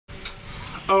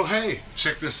Oh hey,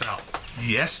 check this out.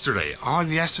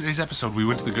 On yesterday's episode, we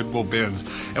went to the Goodwill bins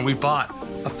and we bought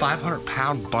a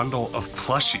 500-pound bundle of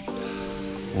Plushie.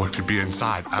 What could be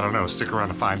inside? I don't know. Stick around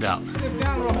to find out.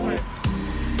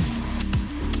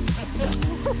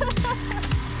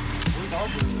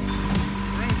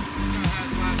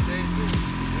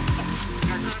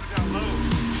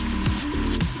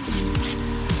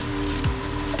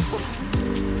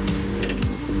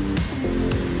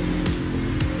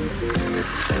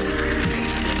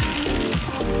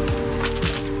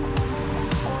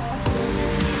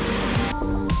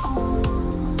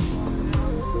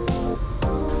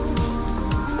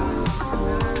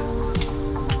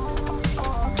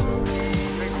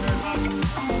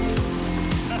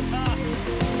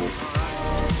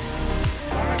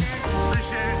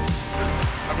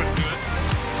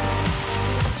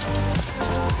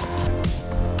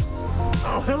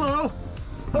 Hello.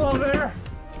 Hello there.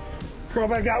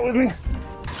 Throwback out with me.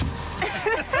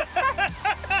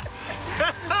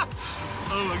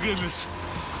 Oh my goodness.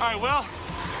 All right, well,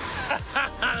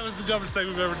 that was the dumbest thing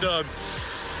we've ever done.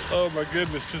 Oh my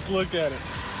goodness, just look at it.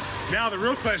 Now the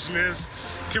real question is,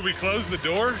 can we close the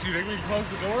door? Do you think we can close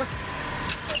the door?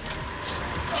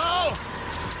 Oh!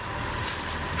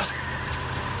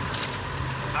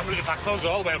 I mean, if I close it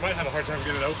all the way, I might have a hard time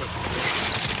getting it open.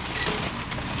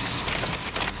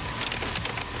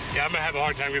 Yeah, I'm gonna have a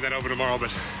hard time getting that open tomorrow,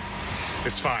 but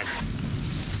it's fine.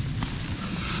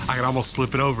 I can almost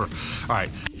flip it over. All right,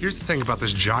 here's the thing about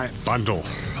this giant bundle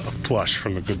of Plush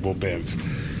from the Goodwill bins.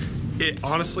 It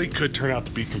honestly could turn out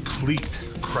to be complete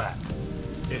crap.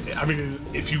 I mean,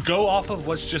 if you go off of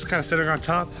what's just kind of sitting on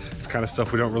top, it's kind of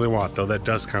stuff we don't really want, though that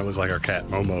does kind of look like our cat,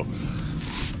 Momo.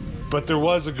 But there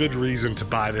was a good reason to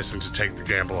buy this and to take the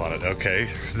gamble on it, okay?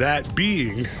 That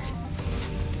being,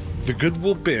 the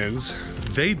Goodwill bins,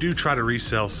 they do try to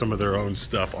resell some of their own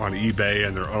stuff on eBay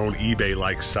and their own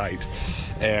eBay-like site.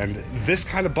 And this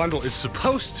kind of bundle is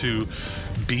supposed to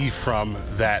be from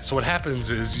that. So what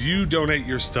happens is you donate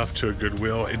your stuff to a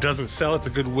Goodwill, it doesn't sell at the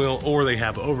Goodwill, or they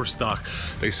have overstock.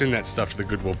 They send that stuff to the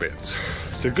Goodwill bins.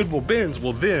 The Goodwill bins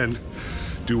will then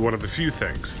do one of a few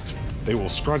things. They will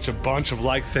scrunch a bunch of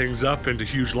like things up into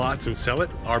huge lots and sell it.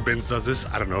 Our bins does this.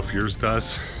 I don't know if yours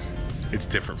does. It's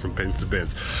different from bins to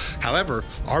bins. However,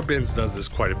 our bins does this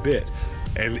quite a bit.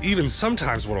 And even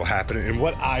sometimes what will happen, and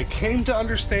what I came to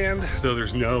understand, though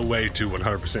there's no way to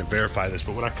 100% verify this,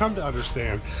 but what I come to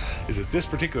understand is that this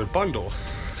particular bundle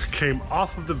came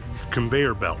off of the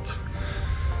conveyor belt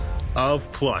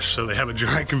of Plush. So they have a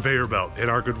giant conveyor belt in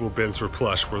our Goodwill bins for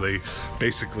Plush where they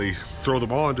basically throw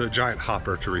them all into a giant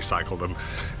hopper to recycle them.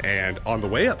 And on the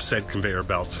way up said conveyor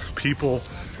belt, people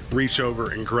reach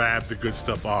over and grab the good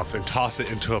stuff off and toss it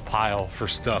into a pile for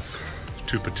stuff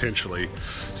to potentially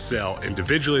sell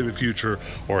individually in the future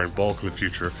or in bulk in the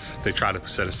future. They try to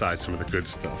set aside some of the good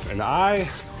stuff. And I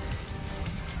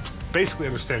basically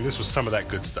understand this was some of that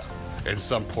good stuff in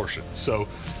some portion. So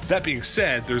that being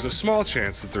said, there's a small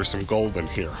chance that there's some gold in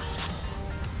here.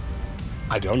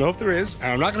 I don't know if there is, and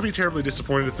I'm not gonna be terribly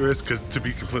disappointed if there is, because to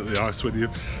be completely honest with you,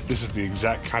 this is the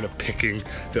exact kind of picking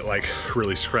that like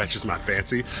really scratches my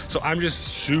fancy. So I'm just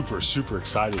super, super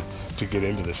excited to get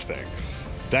into this thing.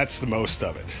 That's the most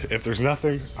of it. If there's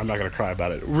nothing, I'm not gonna cry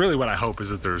about it. Really what I hope is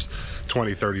that there's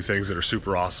 20, 30 things that are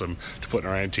super awesome to put in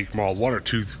our antique mall, 1 or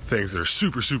 2 things that are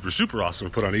super, super, super awesome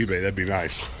to put on eBay. That'd be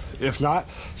nice. If not,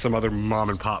 some other mom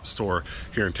and pop store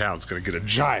here in town is gonna get a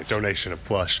giant donation of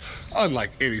Plush,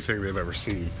 unlike anything they've ever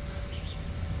seen.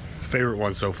 Favorite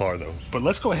one so far though. But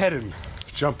let's go ahead and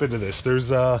jump into this. There's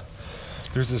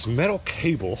this metal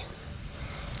cable,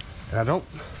 and I don't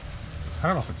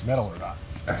know if it's metal or not.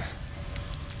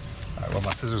 All right, well,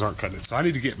 my scissors aren't cutting it, so I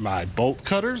need to get my bolt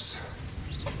cutters,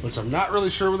 which I'm not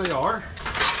really sure where they are.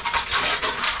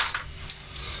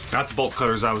 Not the bolt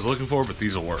cutters I was looking for, but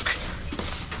these will work.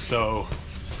 So,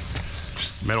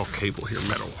 just metal cable here,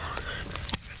 metal.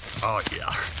 Oh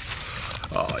yeah,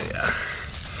 oh yeah.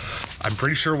 I'm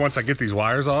pretty sure once I get these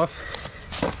wires off,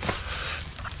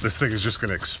 this thing is just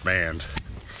gonna expand.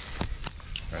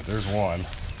 All right, there's one.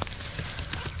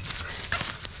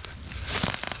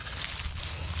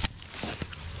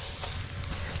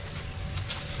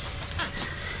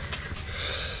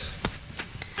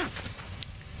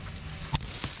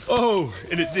 Oh,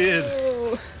 and it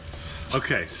did.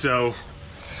 Okay, so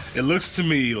it looks to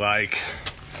me like,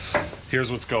 here's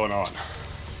what's going on.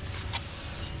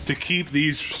 To keep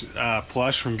these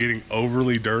Plush from getting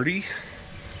overly dirty,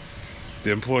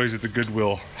 the employees at the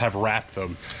Goodwill have wrapped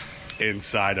them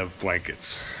inside of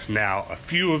blankets. Now, a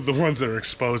few of the ones that are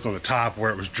exposed on the top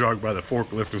where it was drugged by the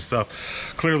forklift and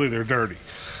stuff, clearly they're dirty.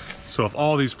 So if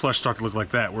all these plush start to look like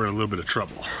that, we're in a little bit of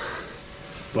trouble.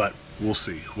 But we'll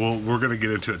see. We're gonna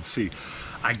get into it and see.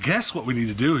 I guess what we need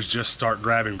to do is just start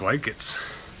grabbing blankets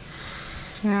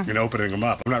and opening them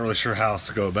up. I'm not really sure how else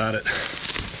to go about it.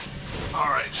 All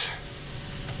right.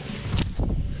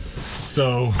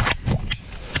 So,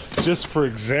 just for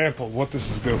example, what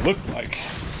this is gonna look like.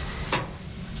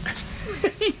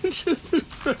 Just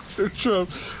a Trump.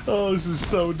 Oh, this is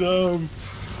so dumb.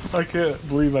 I can't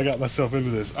believe I got myself into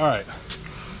this. All right,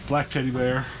 black teddy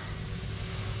bear.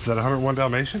 Is that 101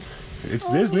 Dalmatian? It's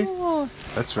Disney.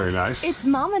 That's very nice. It's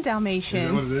Mama Dalmatian. Is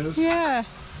that what it is? Yeah.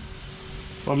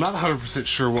 Well, I'm not 100%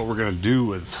 sure what we're gonna do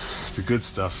with the good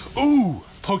stuff. Ooh,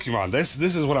 Pokemon. This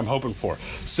is what I'm hoping for.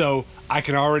 So I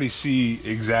can already see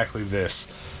exactly this.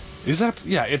 Is that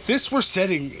yeah? If this were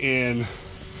sitting in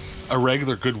a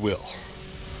regular Goodwill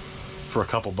for a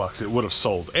couple bucks, it would have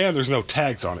sold. And there's no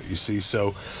tags on it, you see.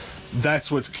 So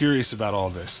that's what's curious about all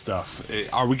this stuff.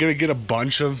 Are we gonna get a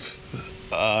bunch of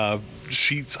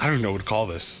sheets, I don't know what to call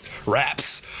this,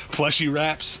 wraps, plushy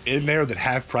wraps in there that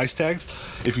have price tags?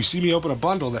 If you see me open a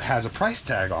bundle that has a price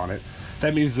tag on it,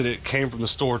 that means that it came from the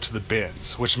store to the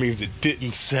bins, which means it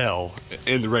didn't sell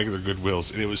in the regular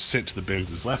Goodwills and it was sent to the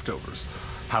bins as leftovers.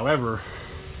 However,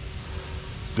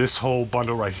 this whole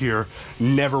bundle right here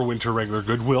never went to regular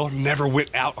Goodwill, never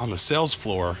went out on the sales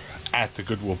floor at the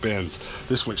Goodwill bins.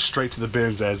 This went straight to the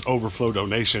bins as overflow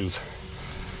donations,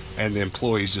 and the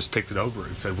employees just picked it over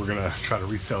and said, we're gonna try to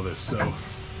resell this. So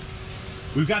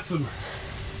we've got some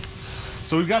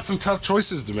tough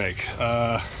choices to make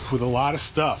with a lot of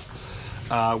stuff.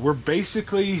 We're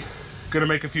basically gonna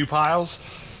make a few piles.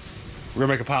 We're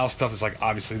gonna make a pile of stuff that's like,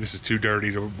 obviously this is too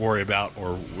dirty to worry about,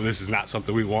 or this is not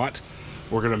something we want.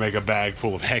 We're gonna make a bag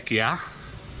full of heck yeah,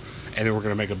 and then we're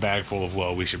gonna make a bag full of,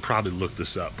 well, we should probably look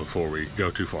this up before we go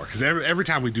too far, because every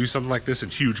time we do something like this in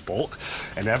huge bulk,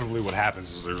 inevitably what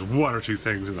happens is there's one or two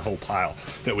things in the whole pile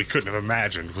that we couldn't have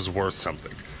imagined was worth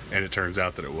something, and it turns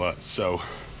out that it was. So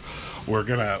we're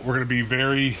gonna be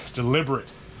very deliberate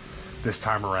this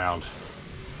time around.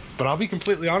 But I'll be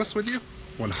completely honest with you,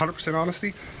 100%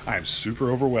 honesty, I am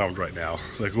super overwhelmed right now.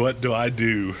 Like, what do I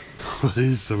do? What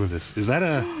is some of this? Is that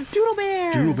a Doodle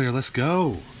Bear? Doodle Bear, let's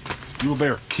go. Doodle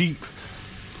Bear, keep.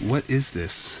 What is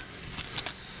this?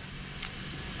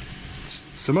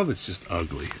 Some of it's just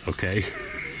ugly, okay?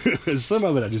 Some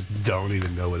of it I just don't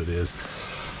even know what it is.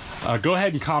 Go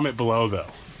ahead and comment below, though,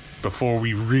 before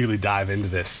we really dive into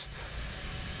this.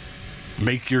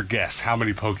 Make your guess. How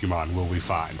many Pokemon will we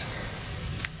find?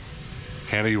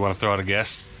 Hannah, you want to throw out a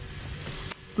guess?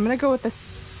 I'm gonna go with a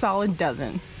solid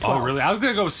dozen. 12. Oh, really? I was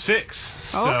gonna go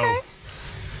 6. Okay.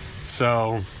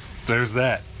 So there's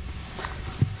that.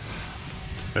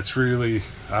 That's really,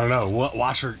 I don't know.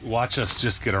 Watch us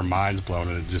just get our minds blown,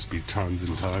 and it'd just be tons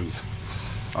and tons.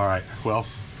 All right. Well,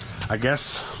 I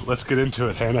guess let's get into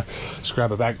it, Hannah. Let's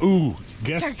grab a bag. Ooh,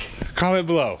 guess. Comment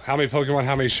below. How many Pokemon?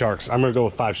 How many sharks? I'm gonna go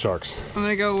with 5 sharks. I'm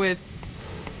gonna go with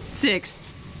 6.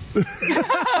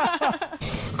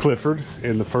 Clifford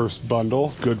in the first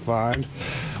bundle. Good find.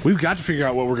 We've got to figure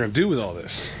out what we're going to do with all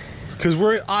this, because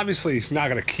we're obviously not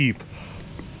going to keep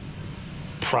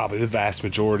probably the vast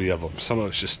majority of them. Some of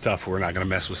it's just stuff we're not going to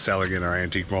mess with selling in our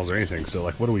antique malls or anything. So,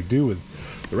 like, what do we do with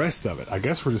the rest of it? I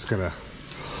guess we're just going to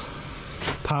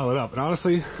pile it up. And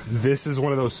honestly, this is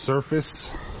one of those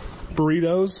surface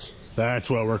burritos. That's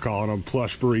what we're calling them,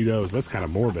 plush burritos. That's kind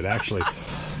of morbid, actually.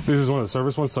 This is one of the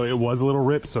surface ones, so it was a little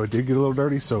ripped, so it did get a little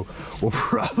dirty. So we'll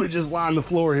probably just line the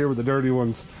floor here with the dirty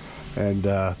ones, and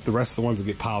the rest of the ones that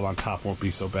get piled on top won't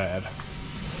be so bad.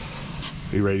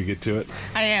 Are you ready to get to it?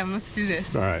 I am. Let's do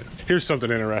this. All right. Here's something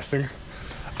interesting.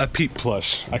 A Peep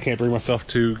plush. I can't bring myself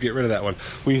to get rid of that one.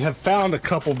 We have found a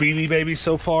couple Beanie Babies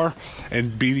so far,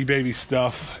 and Beanie Baby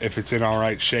stuff, if it's in all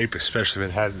right shape, especially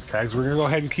if it has its tags, we're gonna go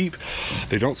ahead and keep.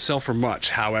 They don't sell for much.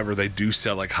 However, they do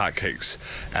sell like hotcakes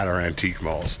at our antique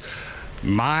malls.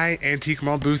 My antique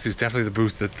mall booth is definitely the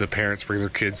booth that the parents bring their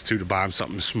kids to buy them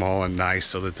something small and nice,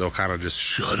 so that they'll kind of just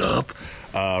shut up.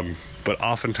 But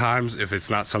oftentimes, if it's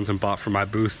not something bought for my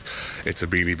booth, it's a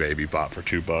Beanie Baby bought for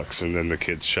 $2, and then the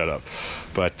kids shut up.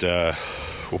 But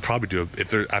we'll probably do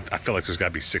I feel like there's got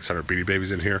to be 600 Beanie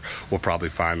Babies in here. We'll probably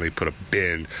finally put a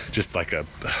bin, just like a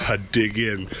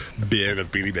dig-in bin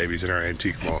of Beanie Babies in our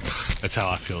antique mall. That's how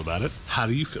I feel about it. How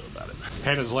do you feel about it?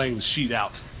 Hannah's laying the sheet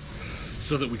out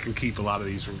so that we can keep a lot of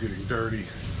these from getting dirty.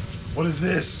 What is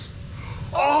this?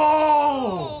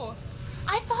 Oh!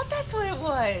 I thought that's what it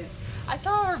was. I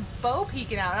saw her bow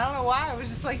peeking out. I don't know why. I was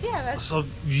just like, yeah, that's... So,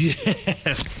 yeah.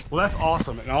 Well, that's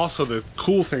awesome. And also the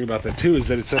cool thing about that, too, is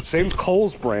that it's that same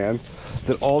Kohl's brand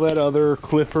that all that other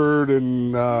Clifford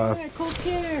and... yeah, cool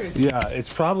chairs. Yeah,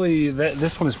 it's probably...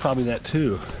 This one is probably that,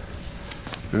 too.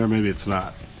 Or maybe it's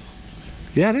not.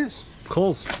 Yeah, it is.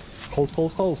 Kohl's.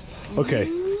 Kohl's. Okay.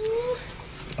 Ooh.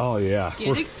 Oh, yeah.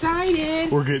 Get excited.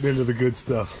 We're getting into the good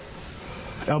stuff.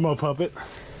 Elmo puppet.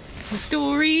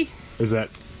 Dory. Is that...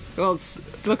 Well, it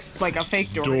looks like a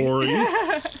fake Dory. Dory.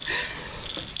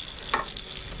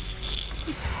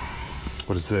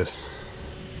 What is this?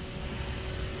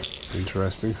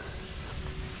 Interesting.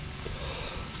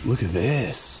 Look at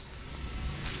this.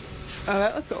 Oh,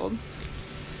 that looks old.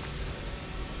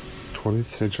 20th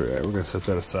century. All right, we're gonna set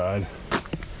that aside. All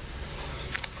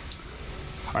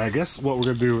right, I guess what we're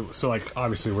gonna do. So, like,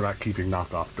 obviously, we're not keeping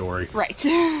knockoff Dory. Right.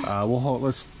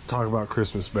 Let's talk about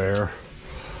Christmas Bear.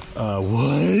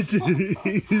 What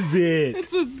is it?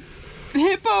 It's a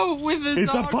hippo with a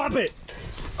It's dog. a puppet.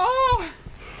 Oh.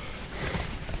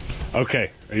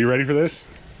 Okay, are you ready for this?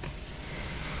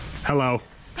 Hello,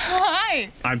 Hi.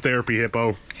 I'm Therapy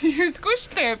Hippo. You're squish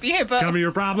therapy hippo. Tell me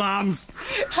your problems.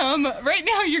 Right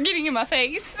now you're getting in my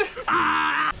face.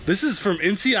 This is from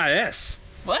NCIS.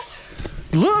 What?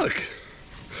 Look,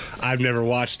 I've never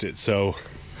watched it, so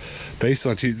based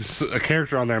on a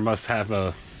character on there must have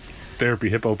a Therapy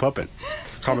Hippo puppet.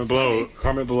 Comment below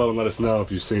and let us know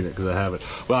if you've seen it, because I haven't.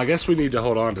 Well, I guess we need to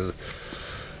hold on to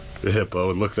the hippo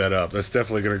and look that up. That's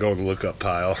definitely going to go in the look up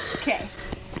pile. Okay.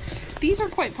 These are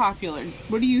quite popular.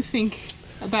 What do you think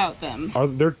about them?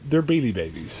 They're Beanie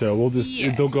Babies, so we'll just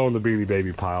they'll go in the Beanie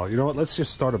Baby pile. You know what? Let's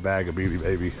just start a bag of Beanie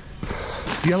Baby.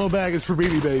 Yellow bag is for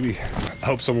Beanie Baby. I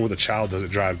hope someone with a child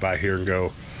doesn't drive by here and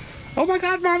go, "Oh my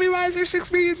God, Mommy, why is there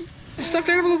 6 million stuffed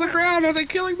animals on the ground? Are they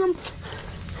killing them?"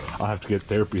 I'll have to get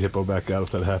Therapy Hippo back out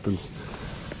if that happens.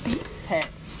 Seat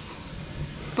pets.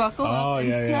 Buckle up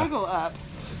and snuggle up.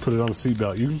 Put it on the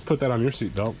seatbelt. You can put that on your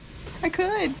seatbelt. I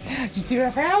could. Did you see what I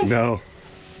found? No.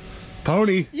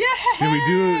 Pony. Yes.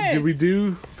 Did we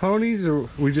do ponies, or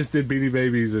we just did Beanie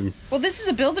Babies and? Well, this is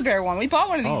a Build-A-Bear one. We bought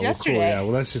one of these yesterday. Cool. Yeah.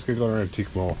 Well, that's just gonna go around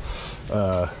Antique Mall.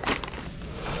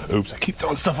 Oops! I keep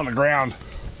throwing stuff on the ground.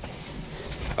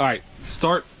 All right.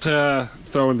 Start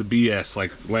throwing the BS,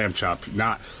 like lamb chop.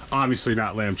 Obviously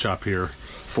not lamb chop here.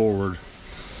 Forward.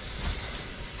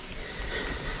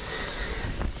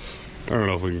 I don't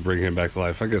know if we can bring him back to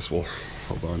life. I guess we'll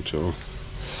hold on to him.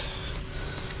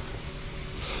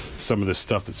 Some of this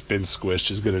stuff that's been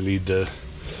squished is going to need to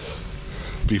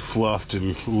be fluffed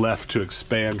and left to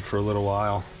expand for a little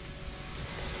while.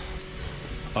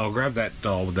 Oh, grab that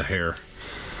doll with the hair.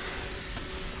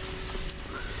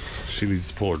 She needs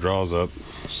to pull her drawers up.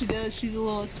 She does. She's a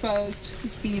little exposed.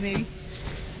 This Beanie Baby.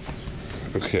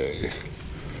 Okay.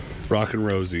 Rockin'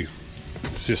 Rosie.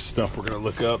 It's just stuff we're going to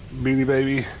look up. Beanie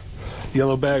Baby.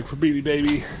 Yellow bag for Beanie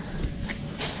Baby.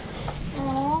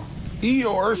 Aww.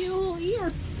 Eeyores. Little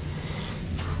ear.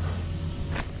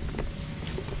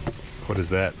 What is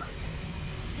that?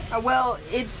 Well,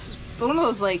 it's one of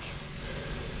those, like,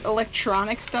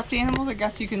 electronic stuffed animals. I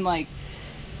guess you can, like,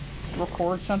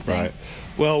 record something. Right.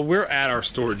 Well, we're at our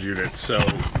storage unit, so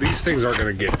these things aren't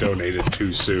going to get donated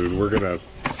too soon. We're going to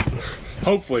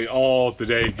hopefully all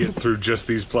today get through just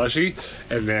these plushie,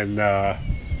 and then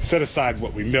set aside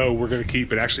what we know we're going to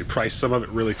keep and actually price some of it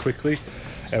really quickly.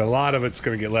 And a lot of it's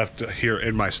going to get left here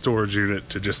in my storage unit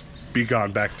to just be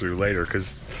gone back through later,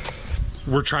 because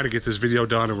we're trying to get this video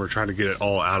done and we're trying to get it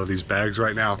all out of these bags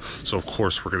right now. So of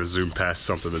course we're going to zoom past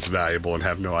something that's valuable and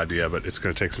have no idea, but it's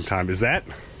going to take some time. Is that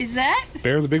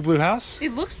Bear in the Big Blue House?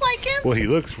 It looks like him. Well, he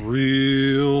looks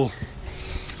real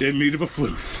in need of a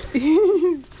floof.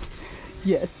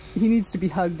 Yes, he needs to be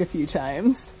hugged a few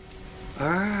times.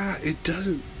 It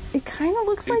doesn't. It kind of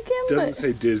looks like him, It doesn't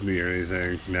say Disney or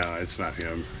anything. No, it's not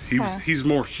him. He's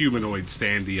more humanoid,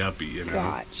 standy-uppy, you know.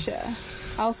 Gotcha.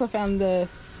 I also found the...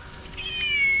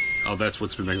 Oh, that's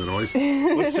what's been making the noise?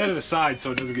 Let's set it aside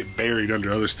so it doesn't get buried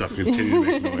under other stuff and continue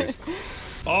to make noise.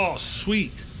 Oh,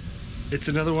 sweet. It's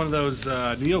another one of those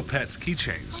Neopets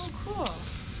keychains. Oh, cool.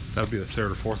 That would be the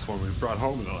third or fourth one we brought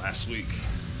home in the last week.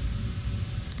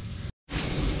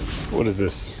 What is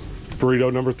this?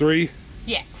 Burrito number 3?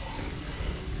 Yes.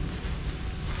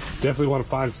 Definitely want to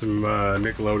find some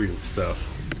Nickelodeon stuff.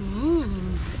 Ooh,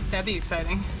 that'd be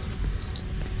exciting.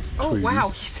 Oh, Tweety. wow,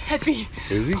 he's heavy.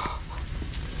 Is he?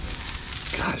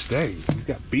 Gosh dang, he's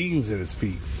got beans in his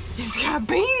feet. He's got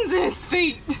beans in his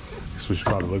feet. Guess we should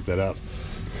probably look that up.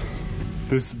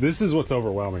 This is what's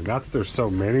overwhelming. Not that there's so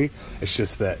many, it's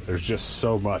just that there's just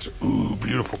so much. Ooh,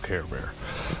 beautiful Care Bear.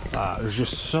 There's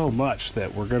just so much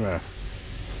that we're gonna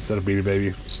Is that a Beanie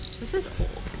Baby? This is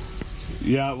old.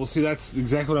 Yeah, well, see, that's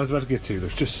exactly what I was about to get to.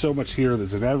 There's just so much here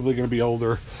that's inevitably going to be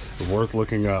older and worth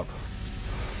looking up.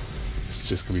 It's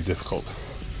just going to be difficult.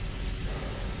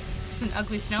 It's an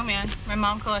ugly snowman. My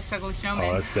mom collects ugly snowmen.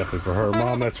 Oh, that's definitely for her.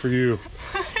 Mom, that's for you.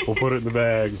 We'll put it in the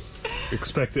bag.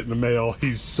 Expect it in the mail.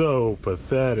 He's so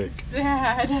pathetic.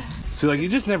 Sad. See, like, you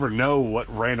just never know what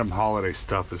random holiday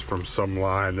stuff is from some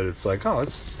line that it's like, oh,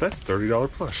 that's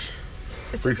 $30 plush.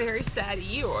 It's a very sad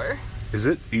Eeyore. Is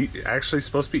it actually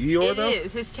supposed to be Eeyore, though? It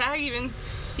is. His tag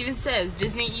even says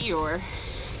Disney Eeyore.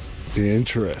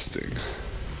 Interesting.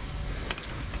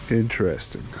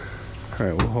 Interesting. All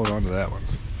right, we'll hold on to that one.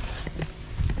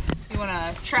 You want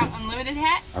a Trout Unlimited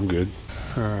hat? I'm good.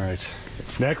 All right.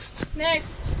 Next.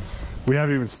 Next. We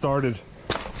haven't even started.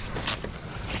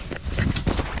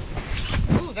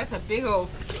 Ooh, that's a big old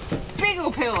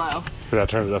pillow. Did I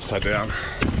turn it upside down?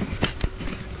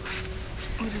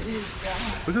 What it is, though.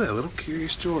 Look at that little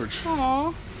Curious George.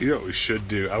 Aww. You know what we should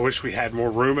do? I wish we had more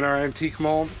room in our antique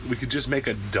mall. We could just make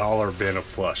a $1 bin of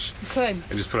plush. You could.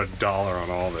 And just put $1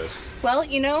 on all this. Well,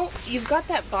 you know, you've got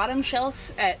that bottom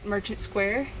shelf at Merchant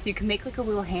Square. You can make like a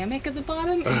little hammock at the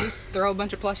bottom and just throw a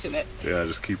bunch of plush in it. Yeah,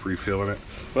 just keep refilling it.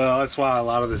 Well, that's why a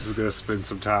lot of this is going to spend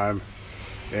some time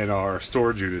in our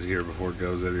storage unit here before it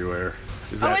goes anywhere.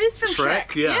 Is that it is from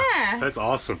Shrek. Yeah. That's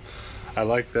awesome. I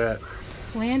like that.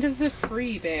 Land of the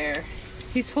Free Bear.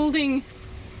 He's holding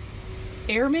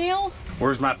airmail.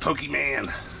 Where's my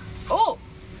Pokemon? Oh!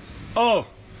 Oh,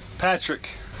 Patrick.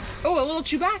 Oh, a little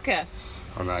Chewbacca.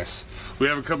 Oh, nice. We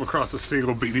haven't come across a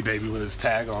single Beanie Baby with his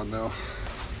tag on, though.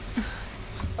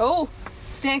 Oh,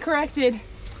 stand corrected.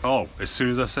 Oh, as soon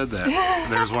as I said that,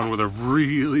 there's one with a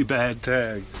really bad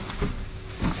tag.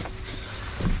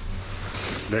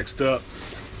 Next up,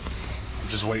 I'm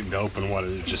just waiting to open one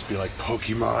and it'd just be like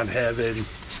Pokemon heaven.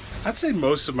 I'd say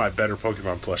most of my better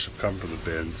Pokemon plush have come from the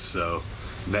bins, so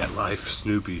MetLife,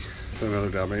 Snoopy, another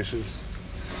Dalmatians.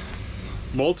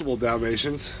 Multiple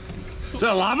Dalmatians. Is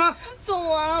that a llama? It's a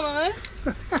llama.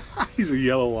 He's a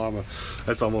yellow llama.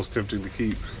 That's almost tempting to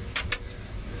keep.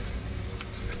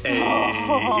 Hey.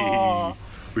 Oh.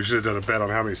 We should have done a bet on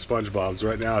how many SpongeBob's.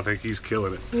 Right now, I think he's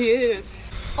killing it. He is.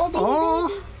 Oh,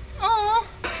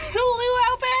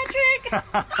 Luau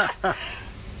Patrick.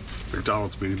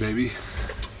 McDonald's Beanie Baby.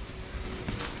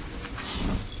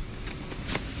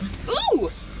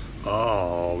 Ooh!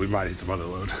 Oh, we might hit the mother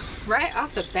load. Right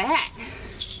off the bat.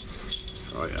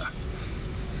 Oh, yeah.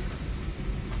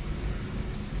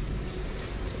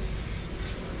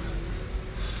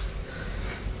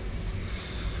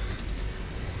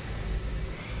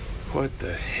 What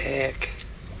the heck?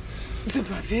 It's a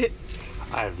puppet.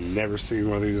 I've never seen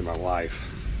one of these in my life.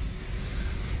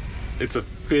 It's a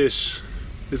fish.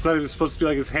 It's not even supposed to be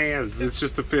like his hands. It's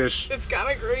just a fish. It's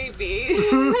kind of creepy.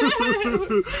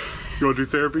 You want to do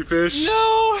therapy fish?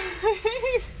 No.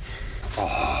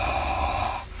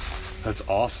 Oh, that's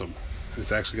awesome.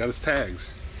 It's actually got his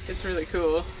tags. It's really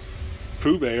cool.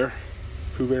 Pooh Bear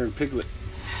and Piglet.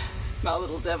 My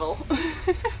little devil.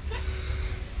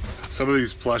 Some of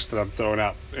these plush that I'm throwing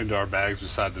out into our bags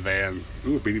beside the van,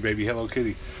 ooh, Beanie Baby Hello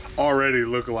Kitty, already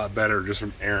look a lot better just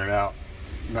from airing out,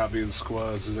 not being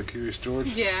squaws. Is that Curious George?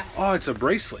 Yeah. Oh, it's a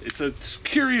bracelet. It's a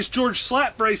Curious George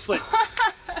slap bracelet.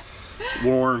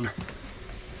 Worn.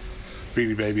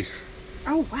 Beanie Baby.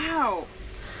 Oh, wow.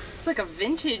 It's like a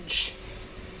vintage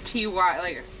TY,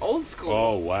 like old school.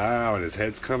 Oh, wow, and his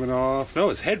head's coming off. No,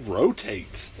 his head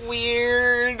rotates.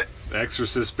 Weird.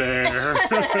 Exorcist bear.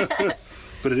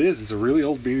 But it's a really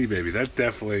old Beanie Baby. That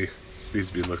definitely needs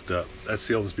to be looked up. That's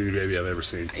the oldest Beanie Baby I've ever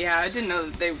seen. Yeah, I didn't know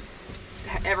that they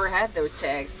ever had those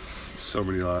tags. So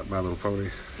many My Little Pony.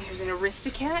 Here's an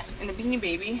Aristocat and a Beanie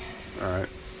Baby. All right.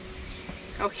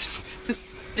 Oh,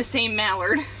 here's the same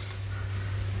mallard.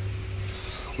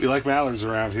 We like mallards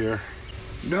around here.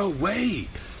 No way.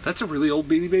 That's a really old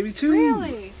Beanie Baby too.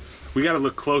 Really? We got to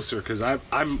look closer because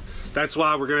that's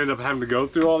why we're gonna end up having to go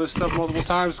through all this stuff multiple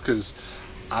times because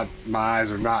my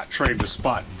eyes are not trained to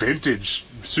spot vintage,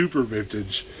 super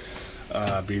vintage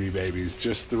Beanie Babies.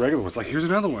 Just the regular ones. Like here's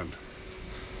another one,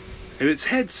 and its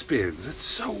head spins. It's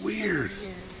so weird.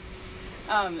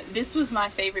 This was my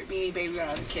favorite Beanie Baby when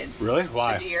I was a kid. Really?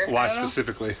 Why? The deer. Why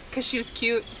specifically? Because she was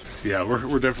cute. Yeah, we're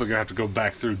definitely gonna have to go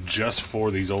back through just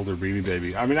for these older Beanie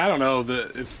Baby. I mean, I don't know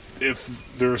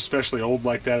if they're especially old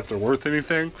like that, if they're worth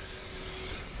anything,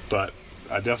 but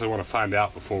I definitely want to find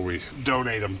out before we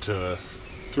donate them to a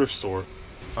thrift store.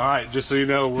 All right, just so you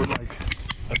know, we're like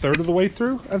a third of the way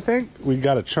through. I think we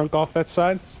got a chunk off that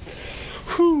side.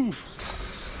 Whew.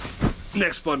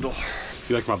 Next bundle.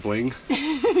 You like my bling?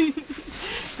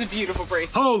 It's a beautiful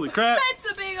bracelet. Holy crap! That's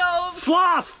a big old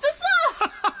Sloth! It's a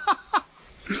sloth!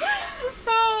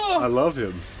 Oh, I love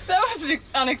him. that was an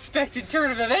unexpected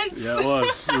turn of events. Yeah, it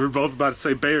was. We were both about to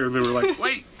say bear, and they were like,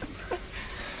 wait.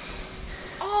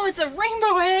 Oh, it's a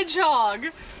rainbow hedgehog.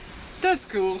 That's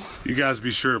cool. You guys be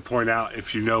sure to point out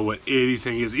if you know what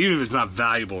anything is, even if it's not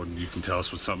valuable, and you can tell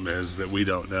us what something is that we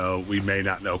don't know, we may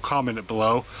not know. Comment it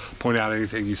below, point out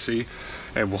anything you see,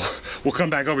 and we'll come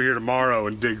back over here tomorrow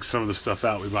and dig some of the stuff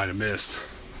out we might have missed.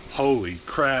 Holy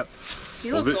crap.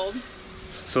 He looks old.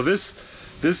 So this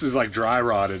is like dry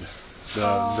rotted,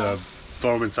 the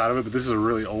foam inside of it, but this is a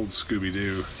really old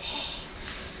Scooby-Doo.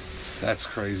 That's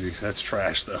crazy. That's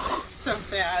trash though. So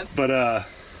sad. But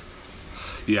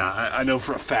yeah, I know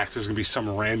for a fact there's gonna be some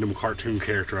random cartoon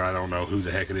character, I don't know who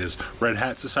the heck it is. Red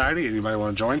Hat Society, anybody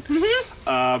want to join?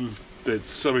 Mm-hmm. That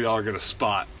some of y'all are gonna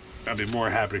spot. I'd be more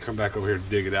happy to come back over here and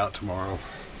dig it out tomorrow.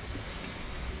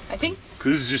 I think.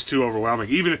 Cause this is just too overwhelming.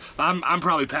 Even if, I'm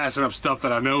probably passing up stuff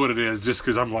that I know what it is just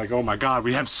because I'm like, oh my god,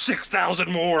 we have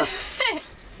 6,000 more.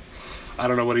 I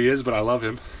don't know what he is, but I love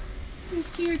him. He's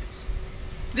cute.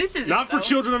 This is not for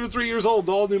children under 3 years old.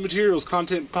 All new materials,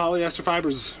 content polyester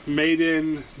fibers, made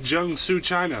in Jiangsu,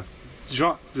 China.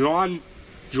 Jiangsu.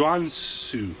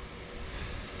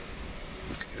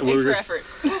 Thanks for effort.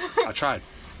 I tried.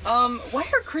 Why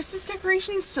are Christmas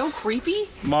decorations so creepy?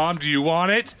 Mom, do you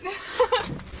want it?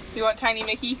 You want Tiny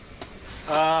Mickey?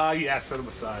 Yeah, set them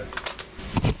aside.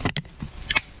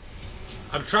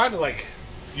 I'm trying to like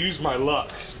use my luck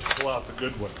to pull out the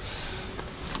good one.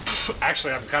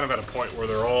 Actually, I'm kind of at a point where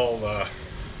they're all,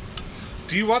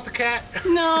 do you want the cat?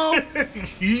 No.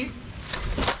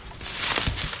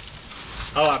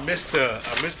 Oh, I missed a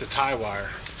tie wire.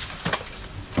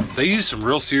 They use some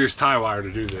real serious tie wire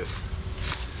to do this.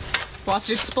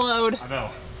 Watch it explode. I know.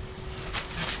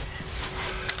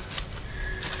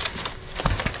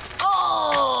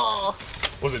 Oh!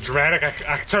 Was it dramatic?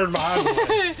 I turned my eyes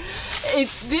away. It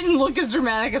didn't look as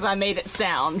dramatic as I made it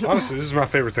sound. Honestly, this is my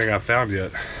favorite thing I've found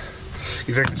yet.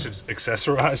 You think I should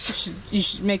accessorize? You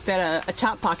should make that a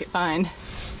top pocket find.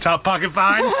 Top pocket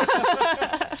find?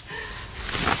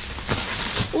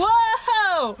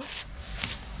 Whoa!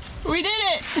 We did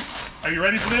it! Are you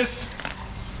ready for this?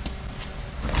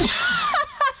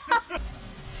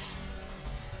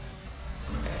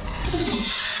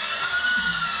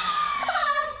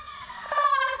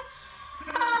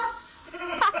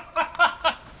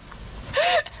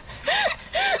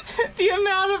 The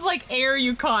amount of like air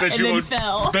you caught and then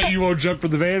fell. Bet you won't jump from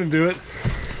the van and do it.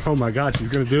 Oh my god, she's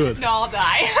gonna do it. No, I'll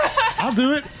die. I'll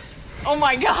do it. Oh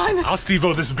my god. I'll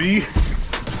Steve-O this bee.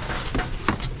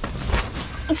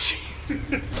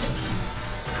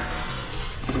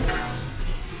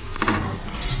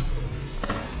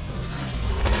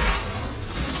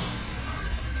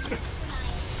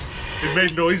 It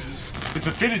made noises. It's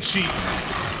a fitted sheet.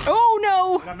 Oh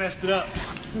no! I messed it up.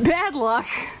 Bad luck.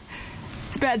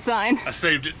 It's a bad sign. I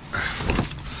saved it.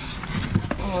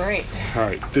 Alright.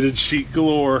 Alright, fitted sheet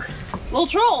galore. Little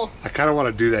troll. I kind of want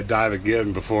to do that dive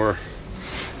again before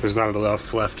there's not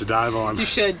enough left to dive on. You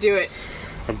should do it.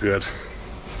 I'm good.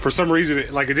 For some reason,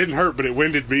 it didn't hurt, but it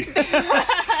winded me.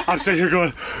 I'm sitting here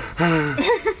going.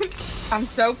 I'm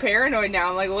so paranoid now.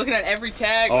 I'm like looking at every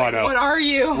tag. Oh, like, I know. What are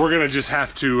you? We're gonna just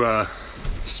have to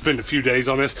spend a few days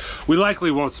on this. We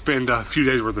likely won't spend a few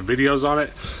days worth of videos on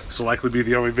it. This will likely be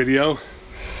the only video.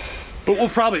 But we'll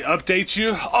probably update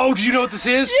you. Oh, do you know what this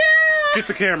is? Yeah! Get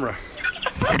the camera.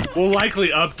 We'll likely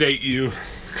update you.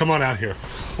 Come on out here.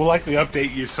 We'll likely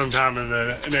update you sometime in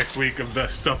the next week of the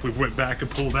stuff we went back and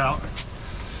pulled out.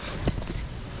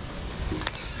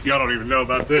 Y'all don't even know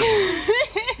about this.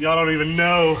 Y'all don't even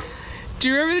know. Do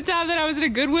you remember the time that I was at a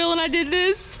Goodwill and I did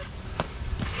this?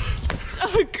 So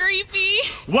creepy.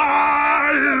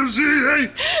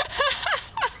 YMCA!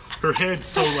 Her head's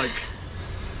so like...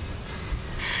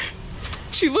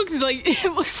 She looks like,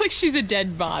 it looks like she's a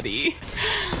dead body.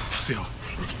 See y'all.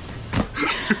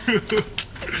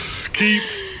 Keep.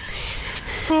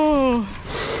 Oh.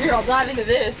 Here, I'll dive into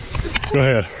this. Go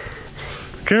ahead.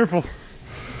 Careful.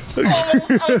 I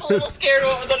was a little scared of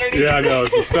what was underneath. Yeah, I know.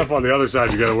 It's the stuff on the other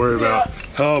side you gotta worry about.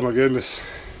 Oh my goodness.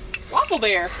 Waffle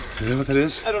bear. Is that what that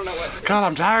is? I don't know what. God,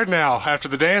 I'm tired now after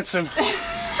the dancing.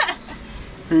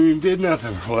 Did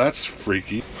nothing. Well, that's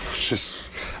freaky. It's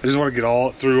just, I just want to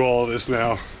get through all of this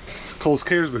now. Cole's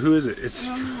cares, but who is it? It's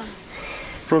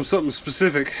from something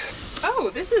specific. Oh,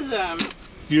 this is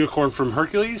Unicorn from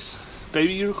Hercules?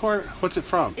 Baby unicorn? What's it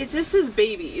from? This is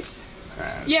babies.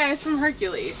 Yeah, it's from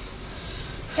Hercules.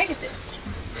 Pegasus.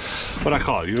 What'd I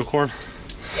call it? Unicorn?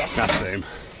 Yeah. Not the same.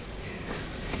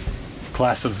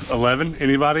 Class of 11?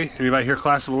 Anybody? Anybody here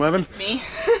class of 11? Me.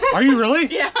 Are you really?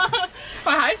 Yeah.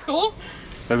 My high school.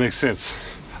 That makes sense.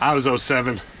 I was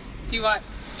 07. Do you want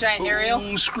giant Ariel?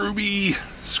 Ooh,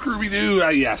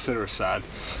 Scooby-Doo. Yeah, set her aside.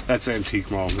 That's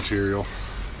antique mall material.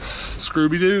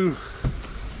 Scooby-Doo.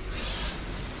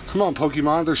 Come on,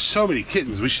 Pokemon. There's so many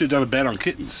kittens. We should have done a bet on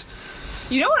kittens.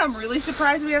 You know what I'm really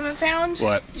surprised we haven't found?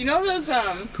 What? You know those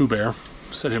Pooh Bear.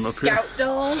 Set him up here. Scout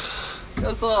dolls?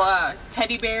 Those little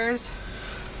teddy bears?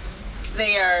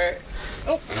 They are...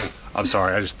 Oh. I'm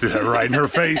sorry, I just threw that right in her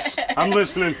face. I'm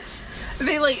listening.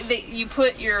 You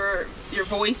put your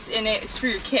voice in it. It's for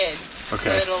your kid. Okay. So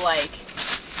it'll like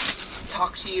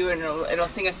talk to you and it'll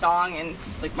sing a song, and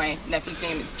like my nephew's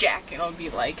name is Jack, and it'll be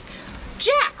like,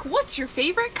 Jack, what's your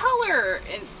favorite color?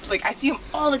 And like I see them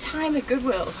all the time at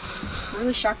Goodwill's. I'm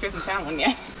really shocked we haven't found one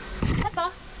yet.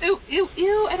 Peppa. Ew, ew,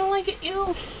 ew, I don't like it,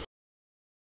 ew.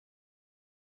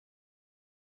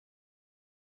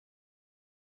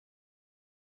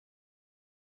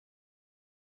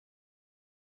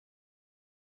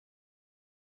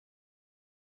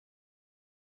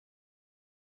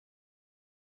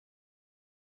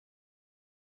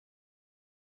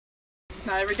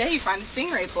 Not every day you find a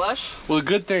stingray plush. Well, the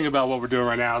good thing about what we're doing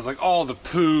right now is like all the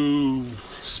Pooh,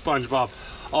 SpongeBob,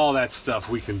 all that stuff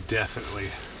we can definitely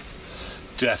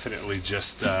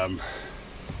just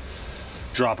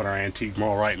drop in our antique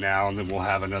mall right now, and then we'll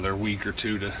have another week or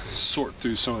two to sort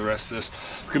through some of the rest of this.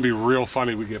 It's gonna be real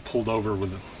funny. We get pulled over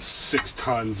with 6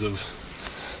 tons of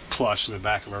plush in the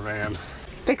back of our van.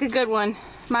 Pick a good one.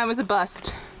 Mine was a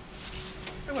bust.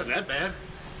 It wasn't that bad.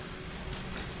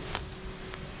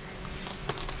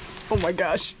 Oh my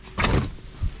gosh.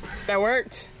 That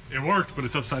worked. It worked, but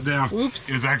it's upside down. Oops.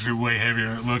 It was actually way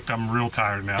heavier than it looked. I'm real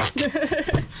tired now.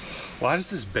 Why does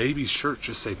this baby shirt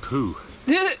just say Pooh?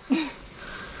 It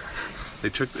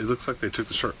looks like they took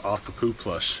the shirt off the Pooh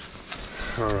plush.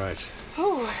 All right.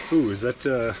 Ooh, is that,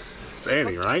 it's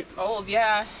Annie, right? Old,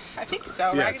 yeah. I think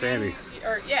so. Yeah, it's Annie.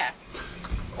 Or, yeah.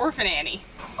 Orphan Annie.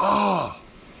 Oh,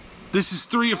 this is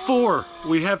 3 of 4.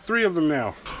 We have 3 of them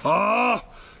now. Oh,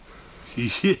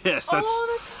 yes, that's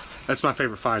awesome. That's my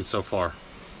favorite find so far.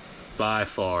 By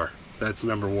far. That's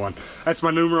number 1. That's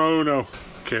my numero uno.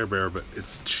 Care Bear, but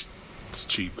it's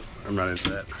cheap. I'm not into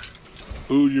that.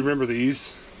 Ooh, you remember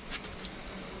these?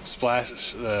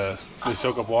 Splash, they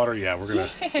soak up water. Yeah, we're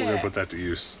gonna put that to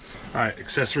use. All right,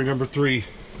 accessory number 3.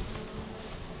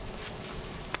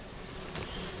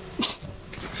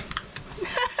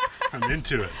 I'm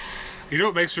into it. You know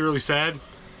what makes me really sad?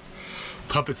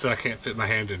 Puppets that I can't fit my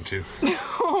hand into.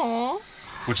 Aww.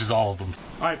 Which is all of them.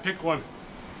 All right, pick one.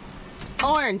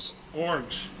 Orange.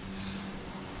 Orange.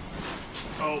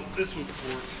 Oh, this one's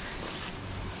orange.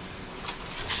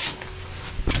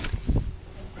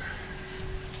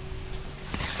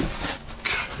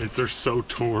 God, they're so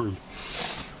torn.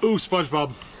 Ooh,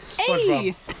 SpongeBob. SpongeBob.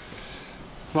 Hey.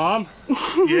 Mom,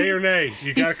 yay or nay?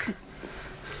 You got.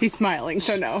 He's smiling,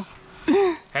 so no.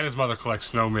 Hannah's mother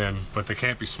collects snowmen, but they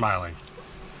can't be smiling.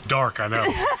 Dark, I know.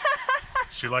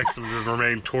 She likes them to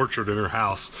remain tortured in her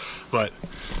house, but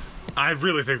I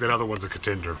really think that other one's a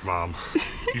contender, Mom.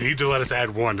 You need to let us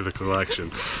add 1 to the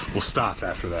collection. We'll stop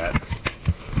after that.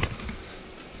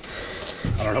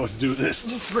 I don't know what to do with this.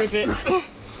 Just rip it.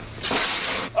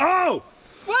 Oh!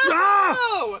 Whoa!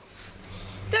 Ah!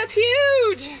 That's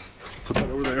huge! Put that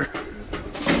over there.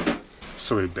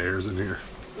 So many bears in here.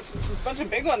 There's a bunch of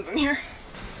big ones in here.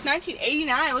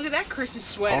 1989, look at that Christmas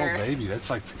sweater. Oh, baby,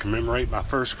 that's like to commemorate my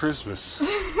first Christmas.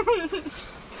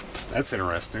 That's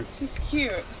interesting. It's just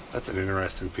cute. That's an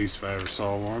interesting piece if I ever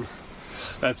saw one.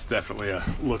 That's definitely a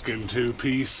look into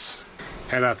piece.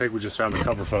 And I think we just found the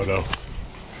cover photo.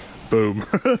 Boom.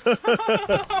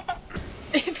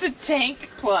 It's a tank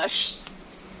plush.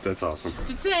 That's awesome. Just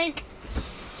a tank.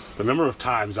 The number of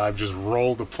times I've just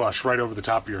rolled a plush right over the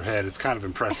top of your head is kind of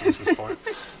impressive at this point.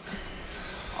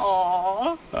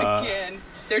 Aww. Again,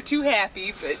 they're too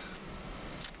happy, but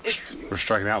it's cute. We're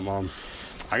striking out, Mom.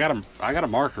 I got a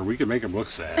marker. We can make him look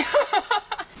sad.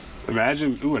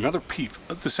 Imagine, ooh, another peep.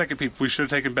 The second peep. We should have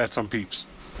taken bets on peeps.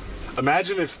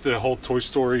 Imagine if the whole Toy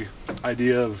Story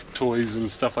idea of toys and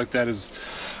stuff like that is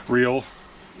real,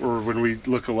 or when we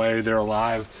look away, they're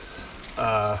alive.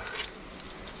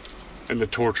 And the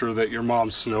torture that your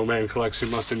mom's snowman collection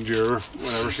must endure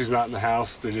whenever she's not in the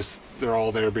house. They're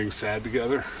all there being sad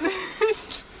together.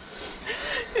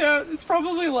 Yeah, it's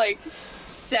probably like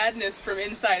sadness from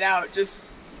inside out, just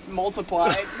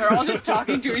multiplied. They're all just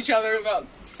talking to each other about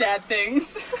sad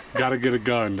things. Gotta get a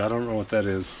gun. I don't know what that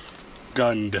is.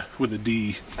 Gunned with a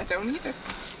D. I don't either.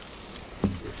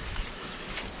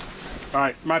 All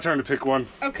right, my turn to pick one.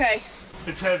 Okay.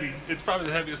 It's heavy. It's probably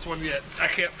the heaviest one yet. I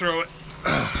can't throw it.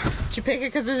 Did you pick it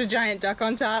because there's a giant duck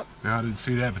on top? No, I didn't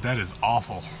see that, but that is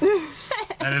awful.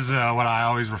 That is what I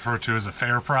always refer to as a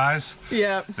fair prize.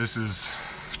 Yep. This is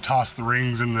toss the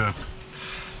rings in the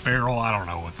barrel. I don't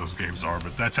know what those games are,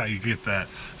 but that's how you get that.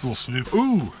 It's a little snoop.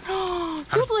 Ooh!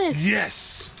 Doublets!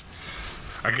 Yes!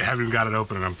 I haven't even got it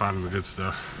open and I'm finding the good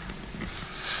stuff.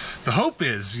 The hope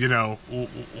is, you know,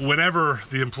 whenever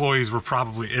the employees were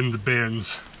probably in the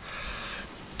bins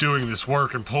doing this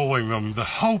work and pulling them, the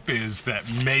hope is that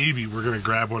maybe we're going to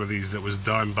grab one of these that was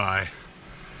done by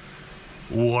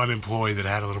one employee that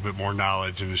had a little bit more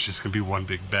knowledge, and it's just going to be one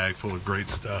big bag full of great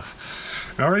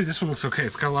stuff. And already this one looks okay.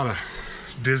 It's got a lot of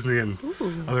Disney and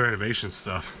other animation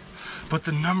stuff. But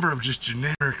the number of just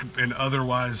generic and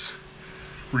otherwise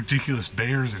ridiculous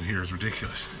bears in here is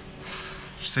ridiculous.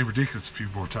 Just say ridiculous a few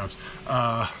more times.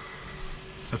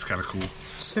 That's kind of cool.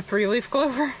 Just a 3-leaf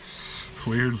clover.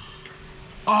 Weird.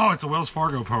 Oh, it's a Wells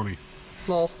Fargo pony.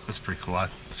 Lol. That's pretty cool. I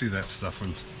see that stuff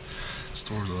in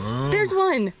stores. Oh. There's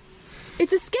one.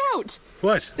 It's a scout.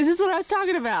 What? This is what I was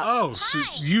talking about. Oh, so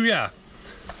you, yeah.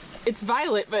 It's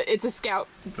violet, but it's a scout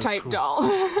type cool. doll.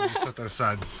 We'll set that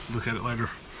aside. Look at it later.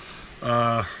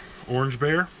 Orange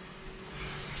bear.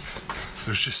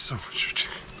 There's just so much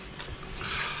ridiculous.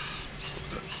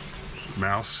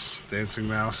 Mouse, dancing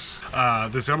mouse.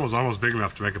 This Elmo's almost big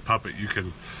enough to make a puppet. You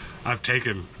can. I've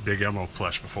taken big Elmo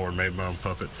plush before and made my own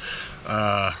puppet.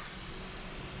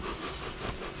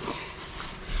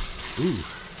 Ooh,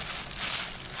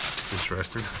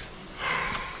 interesting.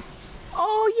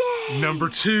 Oh yay! Number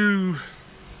 2.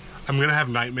 I'm gonna have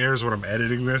nightmares when I'm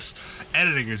editing this.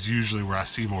 Editing is usually where I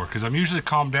see more because I'm usually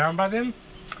calmed down by then.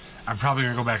 I'm probably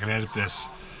gonna go back and edit this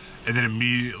and then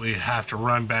immediately have to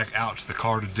run back out to the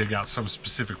car to dig out some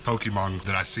specific Pokemon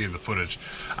that I see in the footage.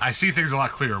 I see things a lot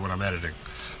clearer when I'm editing.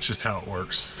 It's just how it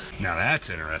works. Now that's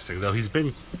interesting, though. He's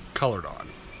been colored on.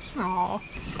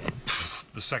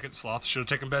 Aww. The second sloth. Should have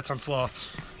taken bets on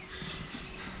sloths.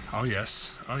 Oh,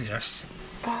 yes. Oh, yes.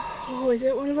 Oh, is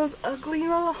it one of those ugly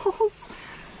models?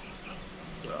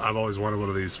 I've always wanted one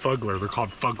of these. Fugler. They're called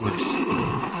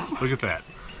Fuglers. Look at that.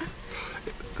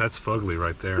 That's Fugly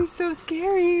right there. He's so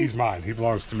scary. He's mine. He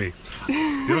belongs to me. The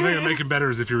only thing that make him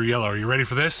better is if you're yellow. Are you ready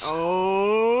for this?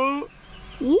 Oh.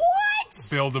 What?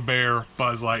 Build-A-Bear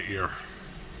Buzz Lightyear.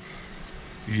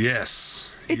 Yes.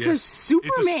 It's yes. a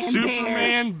Superman bear. It's a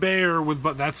Superman bear with,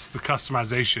 but that's the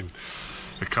customization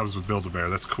that comes with Build-A-Bear.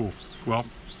 That's cool. Well,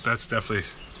 that's definitely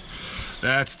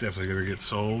gonna get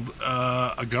sold.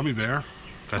 A gummy bear.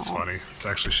 That's funny. It's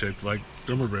actually shaped like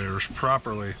gummy bears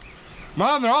properly.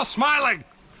 Mom, they're all smiling.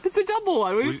 It's a double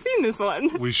one. We've seen this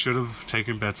one. We should have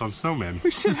taken bets on snowmen.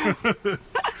 We should have.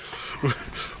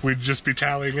 We'd just be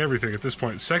tallying everything at this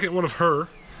point. Second one of her,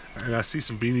 and I see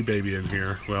some Beanie Baby in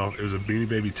here. Well, it was a Beanie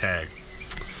Baby tag.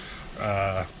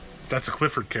 That's a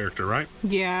Clifford character, right?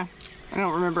 Yeah. I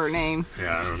don't remember her name.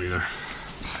 Yeah, I don't either.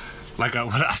 Like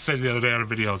what I said the other day on a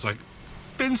video, it's like,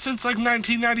 been since like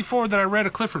 1994 that I read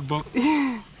a Clifford book.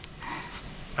 I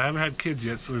haven't had kids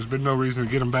yet, so there's been no reason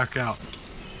to get them back out.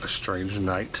 A Strange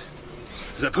Night.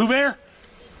 Is that Pooh Bear?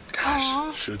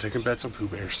 Gosh, should have taken bets on Pooh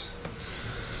Bears.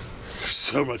 There's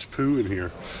so much poo in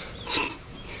here.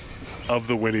 Of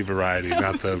the Winnie variety,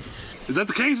 not the... Is that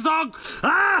the Kane's dog?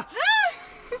 Ah!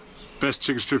 Best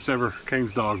chicken strips ever.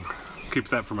 Kane's dog. Keep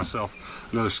that for myself.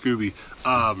 Another Scooby.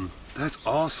 That's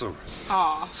awesome.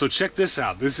 Aw. So check this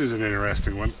out. This is an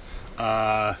interesting one.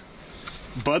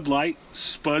 Bud Light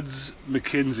Spuds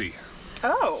McKenzie.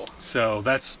 Oh. So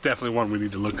that's definitely one we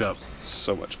need to look up.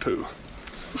 So much poo.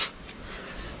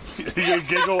 Are you gonna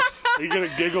giggle? Are you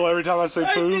gonna giggle every time I say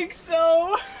poo? I think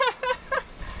so.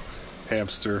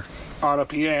 Hamster on a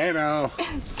piano.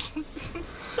 It's just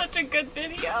such a good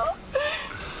video.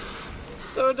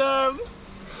 So dumb.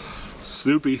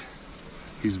 Snoopy.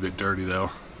 He's a bit dirty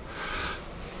though.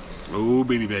 Oh,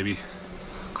 Beanie Baby.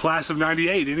 Class of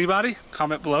 98. Anybody?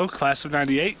 Comment below. Class of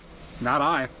 98. Not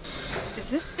I. Is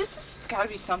this has gotta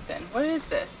be something. What is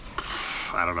this?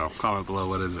 I don't know. Comment below.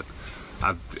 What is it?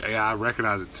 I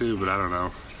recognize it too, but I don't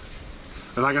know.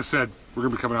 And like I said, we're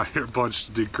gonna be coming out here a bunch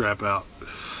to dig crap out.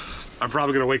 I'm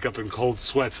probably gonna wake up in cold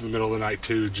sweats in the middle of the night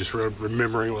too, just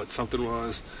remembering what something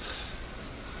was.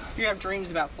 You're gonna have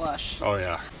dreams about Plush. Oh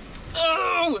yeah.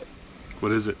 Oh!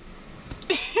 What is it?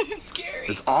 It's scary.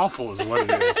 It's awful is what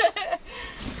it is.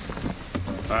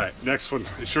 Alright, next one.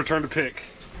 It's your turn to pick.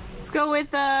 Let's go with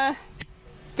the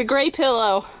gray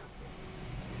pillow.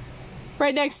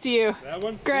 Right next to you. That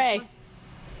one? Gray. This one?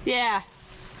 Yeah.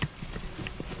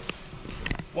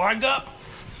 Wind up!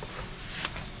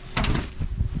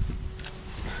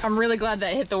 I'm really glad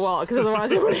that hit the wall, because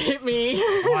otherwise it would have hit me.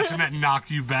 Watching that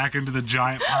knock you back into the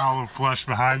giant pile of plush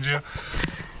behind you.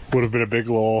 Would have been a big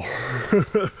lull.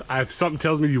 Something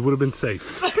tells me you would have been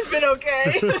safe. I've been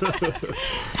okay. All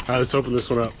right, let's open this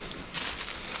one up.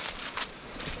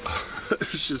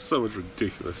 There's just so much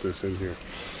ridiculousness in here.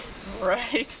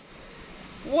 Right.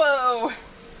 Whoa.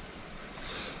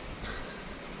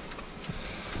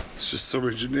 It's just so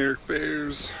many generic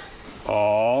bears.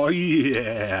 Oh,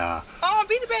 yeah. Oh,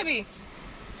 Beanie Baby.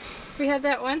 We had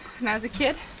that one when I was a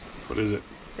kid. What is it?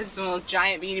 This is one of those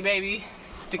giant Beanie Baby.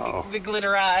 The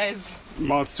glitter eyes.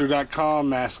 Monster.com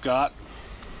mascot.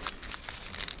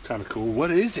 Kind of cool. What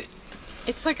is it?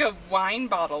 It's like a wine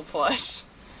bottle plush.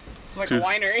 Like a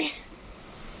winery.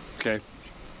 Okay.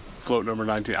 Float number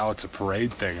 19. Oh, it's a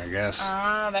parade thing, I guess.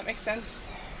 Ah, that makes sense.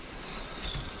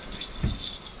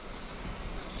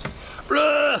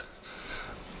 Bruh!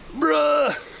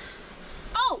 Bruh!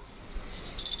 Oh!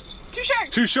 2 sharks!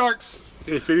 2 sharks.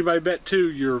 If anybody bet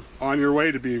 2, you're on your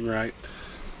way to being right.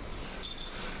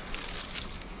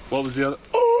 What was the other?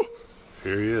 Oh!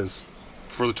 Here he is.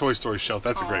 For the Toy Story shelf.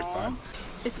 That's a great find.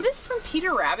 Is this from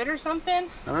Peter Rabbit or something?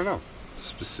 I don't know.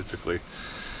 Specifically.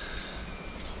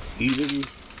 Even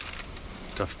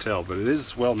tough to tell, but it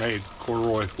is well made.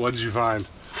 Corduroy, what did you find?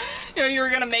 You know, you were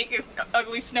gonna make an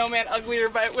ugly snowman uglier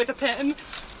with a pen.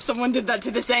 Someone did that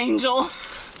to this angel.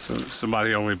 So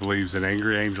somebody only believes in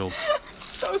angry angels.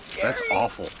 So scary. That's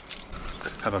awful.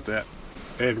 How about that?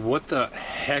 And what the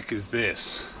heck is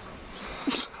this?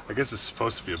 I guess it's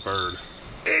supposed to be a bird.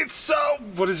 It's so,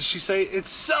 what does she say? It's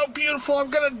so beautiful, I'm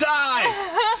gonna die.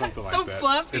 Something like so that.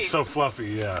 Fluffy. It's so fluffy,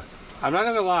 yeah. I'm not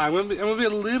gonna lie, I'm gonna be a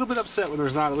little bit upset when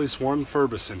there's not at least one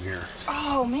Furbus in here.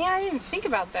 Oh man, I didn't think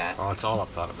about that. Oh, that's all I've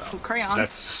thought about. Oh, crayon.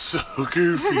 That's so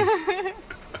goofy.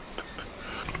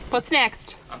 What's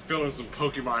next? I'm feeling some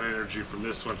Pokemon energy from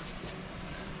this one.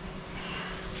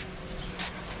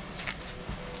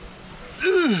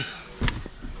 Ugh.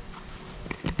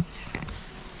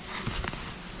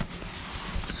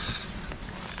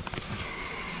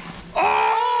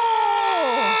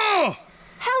 Oh!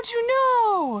 How'd you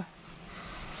know?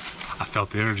 I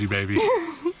felt the energy, baby.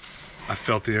 I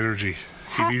felt the energy.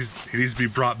 He needs to be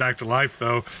brought back to life,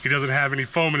 though. He doesn't have any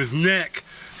foam in his neck.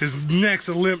 His neck's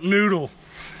a limp noodle.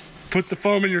 Put the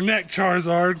foam in your neck,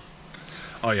 Charizard.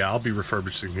 Oh yeah, I'll be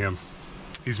refurbishing him.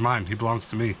 He's mine. He belongs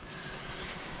to me.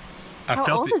 How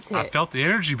old is it? I felt the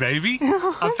energy, baby.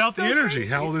 I felt the energy. Crazy.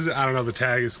 How old is it? I don't know. The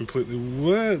tag is completely.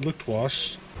 What? It looked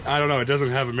washed. I don't know. It doesn't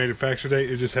have a manufacture date.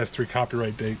 It just has 3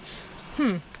 copyright dates.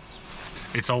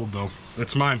 It's old though.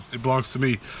 That's mine. It belongs to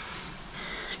me.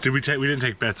 Did we take? We didn't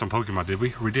take bets on Pokemon, did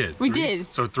we? Or we did. We 3?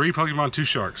 did. So 3 Pokemon, 2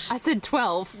 sharks. I said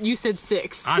 12. You said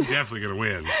 6. I'm definitely gonna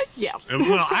win. Yeah.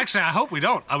 Well, actually, I hope we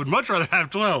don't. I would much rather have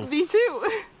 12. Me too.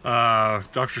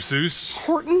 Dr. Seuss.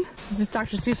 Horton. Is this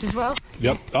Dr. Seuss as well?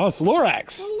 Yep. Oh, it's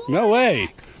Lorax. No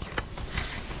way.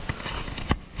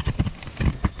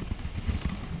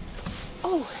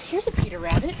 Oh, here's a Peter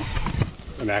Rabbit.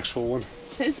 An actual one. It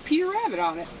says Peter Rabbit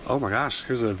on it. Oh my gosh,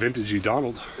 here's a vintagey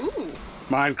Donald. Ooh.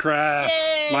 Minecraft.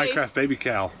 Yay. Minecraft baby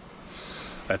cow.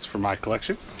 That's for my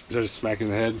collection. Is that just smacking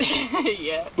the head?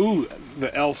 Yeah. Ooh,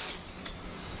 the elf.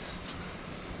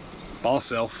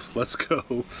 Boss elf. Let's go.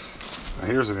 Now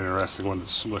here's an interesting one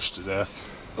that's smushed to death.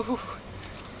 Ooh.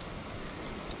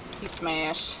 He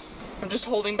smashed. I'm just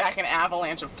holding back an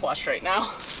avalanche of plush right now.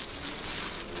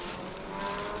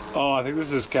 Oh, I think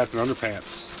this is Captain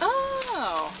Underpants. Oh.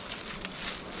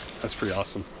 That's pretty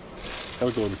awesome. That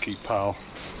would go in the keep pile.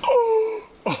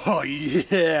 Oh,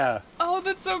 yeah. Oh,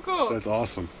 that's so cool. That's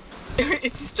awesome.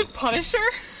 It's the Punisher?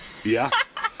 Yeah.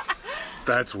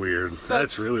 That's weird.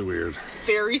 That's really weird.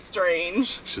 Very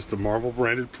strange. It's just a Marvel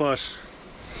branded plush.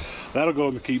 That'll go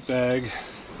in the keep bag.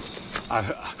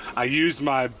 I used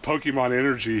my Pokemon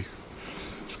energy.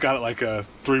 It's got like a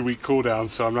 3-week cooldown,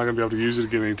 so I'm not gonna be able to use it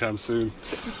again anytime soon.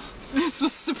 This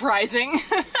was surprising.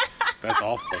 That's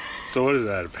awful. So what is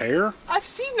that, a pear? I've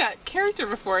seen that character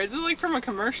before. Is it like from a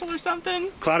commercial or something?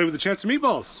 Cloudy with a Chance of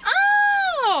Meatballs.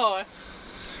 Oh!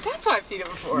 That's why I've seen it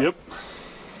before. Yep.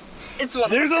 It's one.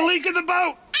 There's a leak in the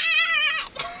boat!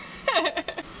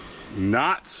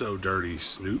 Not so dirty,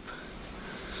 Snoop.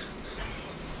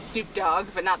 Snoop Dogg,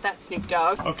 but not that Snoop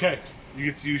Dogg. Okay, you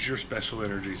get to use your special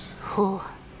energies. Whew.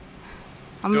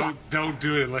 Don't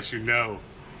do it unless you know.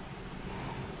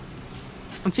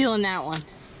 I'm feeling that one.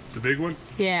 The big one?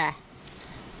 Yeah.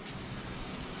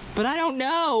 But I don't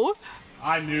know.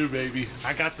 I knew, baby.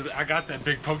 I got that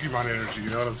big Pokemon energy, you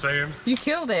know what I'm saying? You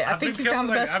killed it. I think you found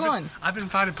the best one. I've been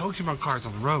finding Pokemon cards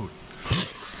on the road.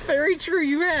 It's very true,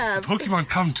 you have. Pokemon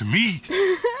come to me.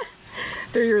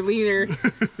 They're your leader.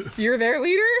 You're their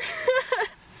leader?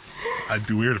 I'd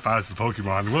be weird if I was the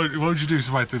Pokemon. What would you do if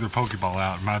somebody threw their Pokeball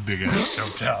out and my big ass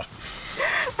jumped out?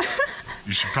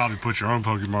 You should probably put your own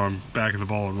Pokemon back in the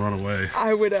ball and run away.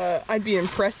 I would, I'd be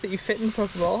impressed that you fit in the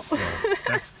Pokeball. Well,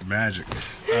 that's the magic.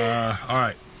 All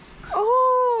right.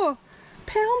 Oh,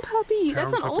 Pound Puppy.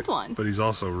 That's an Puppy. old one. But he's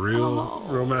also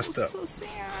real messed up. So sad.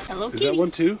 Hello, Is kitty. that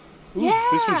one too? Ooh, Yeah.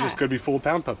 This one's just gonna be full of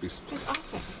Pound Puppies. That's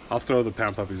awesome. I'll throw the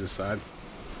Pound Puppies aside.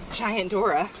 Giant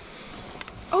Dora.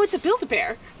 Oh, it's a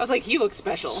Build-A-Bear. I was like, he looks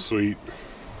special. Sweet.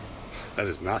 That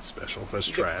is not special. That's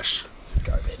trash. It's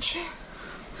garbage.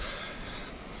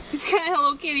 He's got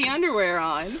Hello Kitty underwear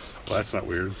on. Well, that's not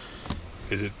weird.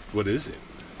 Is it? What is it?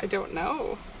 I don't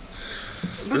know.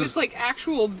 But it's like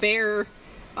actual bear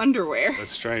underwear.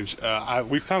 That's strange.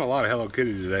 We found a lot of Hello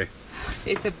Kitty today.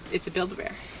 It's a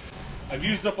Build-A-Bear. I've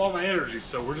used up all my energy,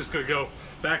 so we're just gonna go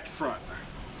back to front.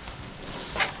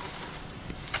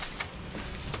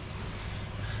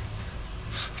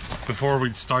 Before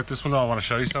we start this one though, I want to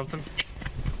show you something.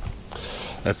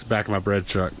 That's the back of my bread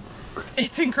truck.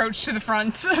 It's encroached to the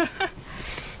front.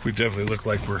 We definitely look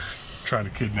like we're trying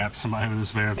to kidnap somebody with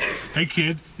this van. Hey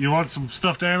kid, you want some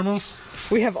stuffed animals?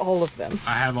 We have all of them.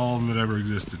 I have all of them that ever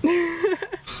existed.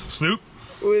 Snoop?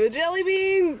 With a jelly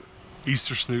bean.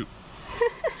 Easter Snoop.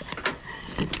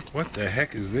 What the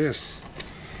heck is this?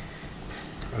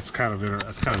 That's kind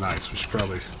of nice. We should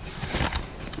probably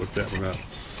look that one up.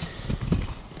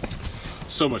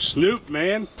 So much Snoop,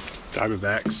 man.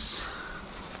 Diamondbacks.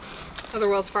 Another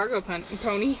Wells Fargo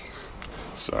pony.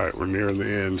 It's all right, we're nearing the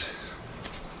end.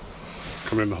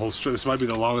 Coming in the whole straight. This might be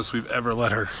the longest we've ever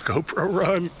let our GoPro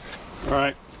run. All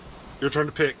right, your turn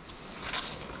to pick.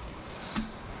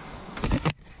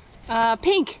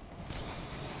 Pink.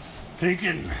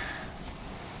 Picking.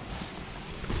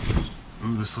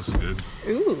 Ooh, this looks good.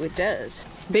 Ooh, it does.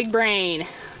 Big brain.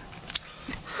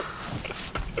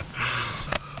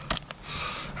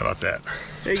 How about that?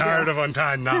 There you Tired go. of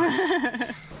untying knots.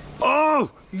 Oh,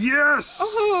 yes!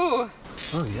 Oh.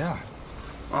 Oh, yeah.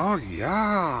 Oh,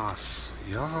 yes.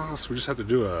 Yes. We just have to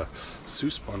do a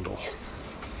Seuss bundle.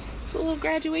 It's a little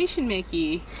graduation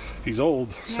Mickey. He's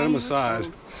old. Set him he looks aside.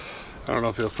 old. I don't know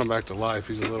if he'll come back to life.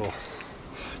 He's a little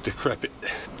decrepit.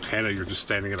 Hannah, you're just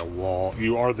standing at a wall.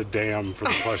 You are the dam for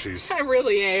the plushies. I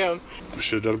really am.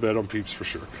 Should have done a bet on Peeps for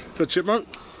sure. Is that Chipmunk?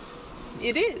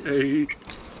 It is. Hey.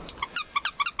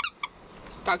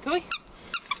 Dog toy?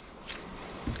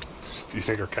 Do you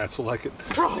think our cats will like it?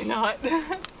 Probably not.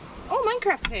 Oh,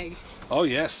 Minecraft pig. Oh,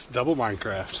 yes. Double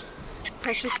Minecraft.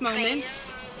 Precious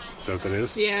moments. Is that what that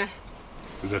is? Yeah.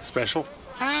 Is that special?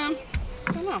 I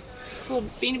don't know. It's a little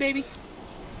beanie baby.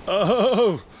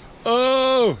 Oh!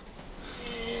 Oh!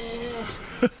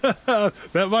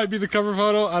 That might be the cover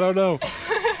photo. I don't know.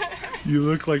 You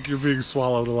look like you're being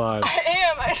swallowed alive. I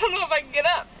am. I don't know if I can get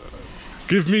up.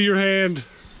 Give me your hand.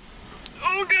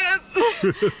 Oh, God.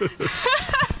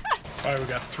 All right, we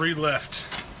got 3 left.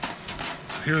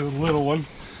 Here's the little one.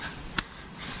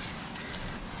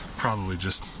 Probably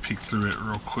just peek through it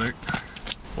real quick.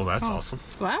 Well, that's awesome.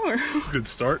 Flower. It's a good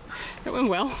start. That went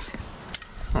well.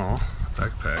 Oh,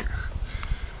 backpack.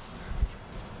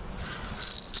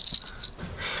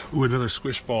 Ooh, another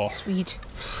squish ball. Sweet.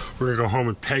 We're gonna go home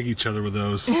and peg each other with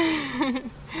those.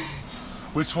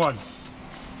 Which one?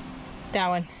 That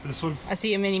one. This one? I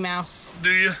see a Minnie Mouse. Do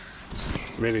you?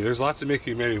 Minnie, there's lots of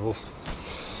Mickey and Minnie. We'll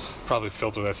probably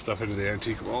filter that stuff into the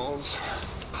antique walls.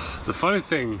 The funny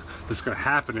thing that's gonna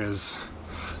happen is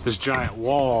this giant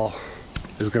wall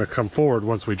is gonna come forward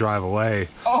once we drive away.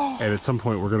 Oh. And at some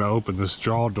point we're gonna open this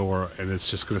draw door and it's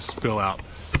just gonna spill out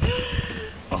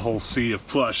a whole sea of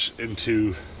plush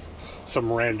into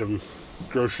some random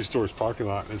grocery store's parking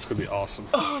lot. It's gonna be awesome.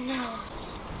 Oh,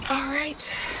 no. All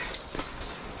right.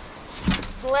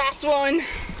 Last one.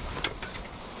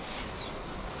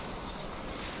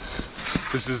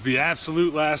 This is the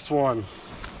absolute last one.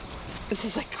 This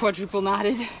is like quadruple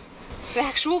knotted. The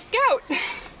actual Scout.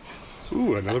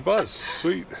 Ooh, another buzz.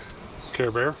 Sweet.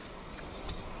 Care Bear.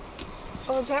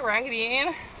 Oh, is that Raggedy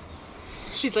Ann?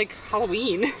 She's like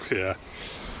Halloween. Yeah.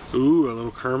 Ooh, a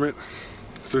little Kermit.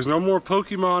 If there's no more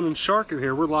Pokemon and Shark in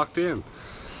here, we're locked in.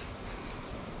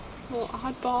 Little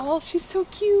oddball. She's so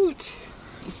cute.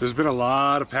 There's been a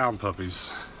lot of Pound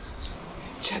Puppies.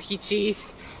 Chuck E.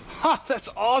 Cheese. Ha, that's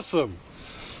awesome.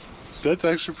 That's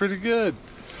actually pretty good.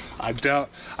 I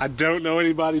don't know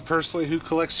anybody personally who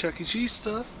collects Chuck E. Cheese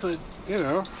stuff, but you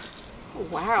know. Oh,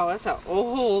 wow, that's an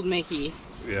old Mickey.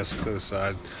 Yes, to the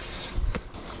side.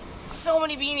 So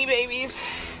many Beanie Babies.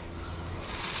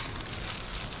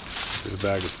 There's a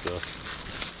bag of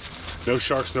stuff. No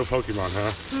sharks, no Pokemon,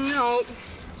 huh? No.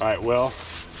 Alright, well,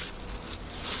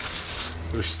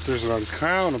 there's an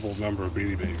uncountable number of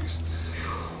Beanie Babies.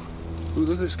 Ooh,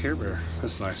 look at this Care Bear.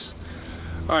 That's nice.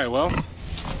 Alright, well,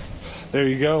 there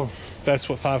you go. That's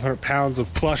what 500 pounds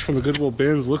of plush from the Goodwill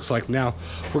bins looks like. Now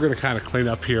we're gonna kind of clean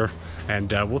up here,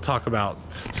 and we'll talk about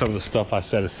some of the stuff I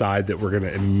set aside that we're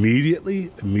gonna immediately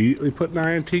put in our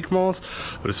antique malls.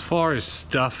 But as far as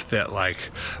stuff that like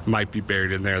might be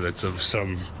buried in there that's of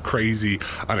some crazy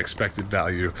unexpected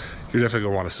value, you're definitely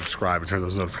gonna want to subscribe and turn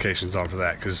those notifications on for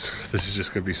that, because this is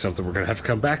just gonna be something we're gonna have to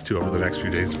come back to over the next few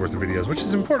days worth of videos, which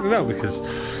is important to know because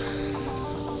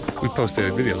we post daily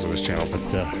videos on this channel.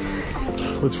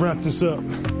 But let's wrap this up.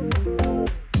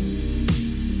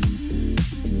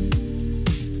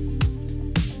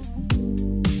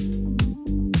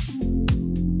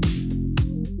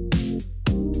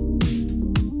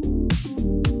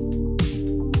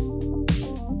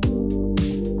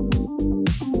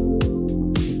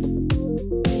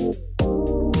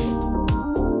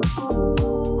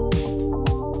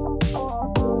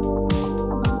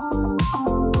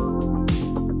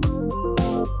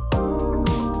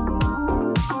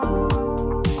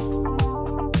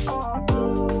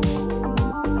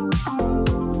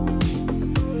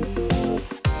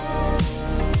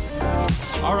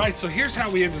 Alright, so here's how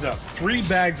we ended up. 3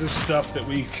 bags of stuff that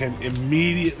we can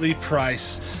immediately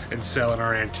price and sell in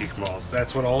our antique malls.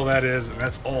 That's what all that is, and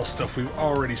that's all stuff we've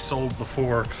already sold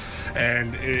before.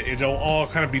 And it'll all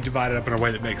kind of be divided up in a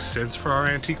way that makes sense for our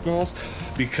antique malls,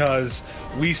 because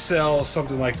we sell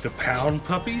something like the pound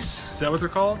puppies. Is that what they're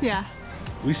called? Yeah.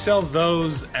 We sell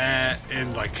those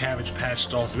in like Cabbage Patch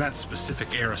dolls and that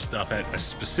specific era stuff at a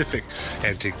specific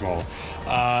antique mall.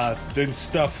 Then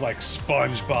stuff like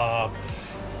SpongeBob,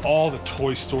 all the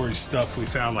Toy Story stuff we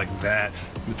found like that,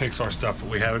 the Pixar stuff.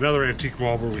 We have another antique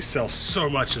mall where we sell so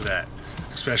much of that,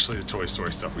 especially the Toy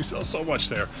Story stuff. We sell so much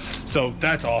there. So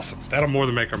that's awesome. That'll more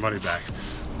than make our money back.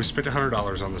 We spent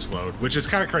 $100 on this load, which is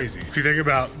kind of crazy. If you think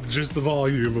about just the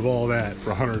volume of all that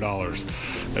for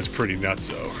 $100, that's pretty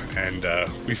nutso. And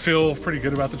we feel pretty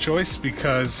good about the choice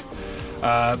because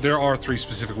there are 3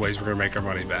 specific ways we're gonna make our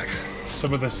money back.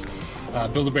 Some of this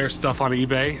Build-A-Bear stuff on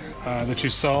eBay that you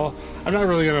saw, I'm not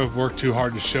really gonna work too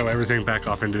hard to show everything back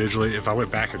off individually. If I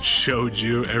went back and showed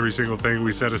you every single thing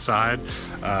we set aside,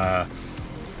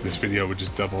 this video would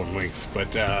just double in length.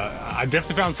 But I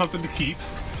definitely found something to keep,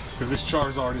 because this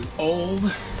Charizard is old,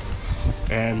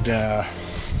 and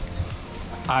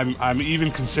I'm even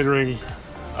considering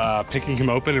picking him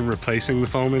open and replacing the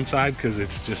foam inside, because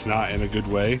it's just not in a good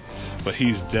way. But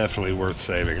he's definitely worth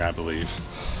saving, I believe.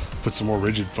 Put some more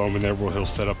rigid foam in there where he'll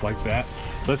set up like that.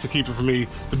 So that's a keeper for me.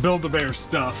 The Build-A-Bear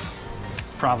stuff,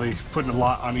 probably putting a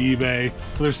lot on eBay.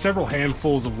 So there's several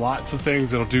handfuls of lots of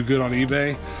things that'll do good on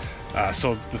eBay.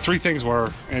 So the 3 things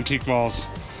were antique malls,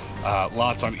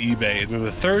 lots on eBay, and then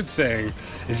the third thing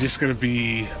is just going to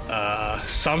be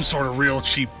some sort of real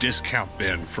cheap discount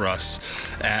bin for us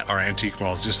at our antique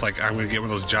malls. Just like I'm going to get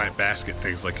one of those giant basket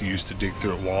things like you used to dig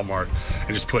through at Walmart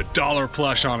and just put dollar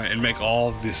plush on it and make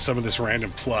all this, some of this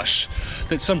random plush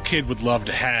that some kid would love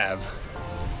to have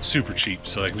super cheap,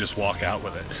 so they can just walk out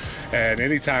with it. And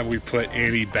anytime we put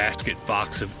any basket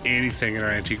box of anything in our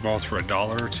antique malls for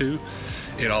 $1 or $2,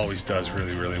 it always does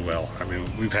really, really well. I mean,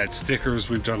 we've had stickers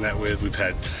we've done that with. We've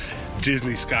had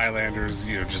Disney Skylanders,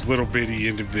 you know, just little bitty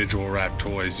individual wrapped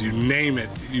toys. You name it,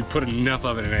 you put enough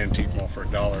of it in an antique mall for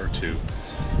 $1 or $2,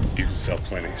 you can sell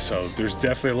plenty. So there's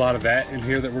definitely a lot of that in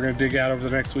here that we're gonna dig out over the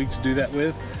next week to do that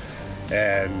with.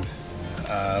 And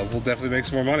we'll definitely make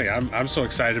some more money. I'm so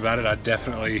excited about it. I'm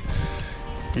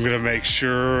gonna make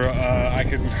sure I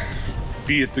can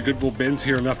be at the Goodwill bins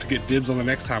here enough to get dibs on the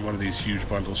next time one of these huge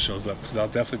bundles shows up, because I'll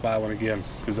definitely buy one again,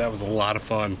 because that was a lot of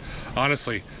fun.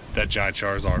 Honestly, that giant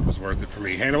Charizard was worth it for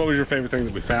me. Hannah, what was your favorite thing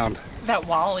that we found? That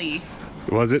Wally.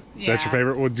 Was it? Yeah. That's your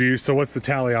favorite? So what's the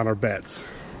tally on our bets?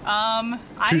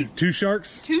 Two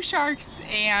sharks? 2 sharks,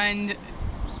 and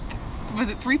was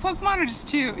it 3 Pokemon or just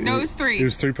 2? No, it was 3. It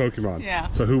was 3 Pokemon. Yeah.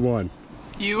 So who won?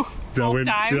 You. Did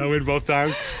I win both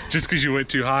times? Just because you went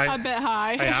too high? I bet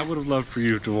high. Hey, I would have loved for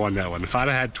you to have won that one. If I'd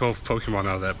have had 12 Pokemon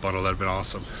out of that bundle, that'd have been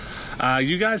awesome.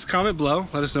 You guys comment below.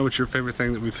 Let us know what your favorite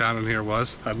thing that we found in here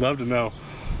was. I'd love to know.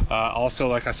 Also,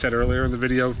 like I said earlier in the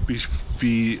video,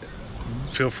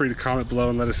 feel free to comment below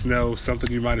and let us know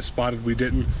something you might have spotted we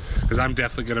didn't, because I'm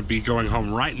definitely going to be going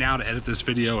home right now to edit this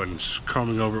video and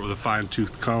combing over it with a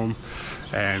fine-tooth comb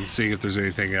and seeing if there's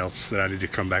anything else that I need to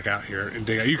come back out here and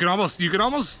dig out. You can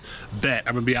almost bet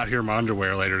I'm gonna be out here in my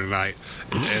underwear later tonight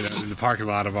in the parking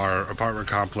lot of our apartment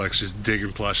complex, just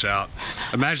digging plush out.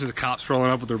 Imagine the cops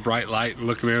rolling up with their bright light and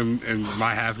looking in, and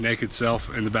my half-naked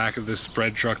self in the back of this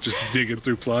spread truck just digging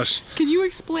through plush. Can you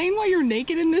explain why you're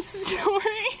naked in this story?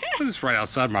 It's right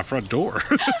outside my front door.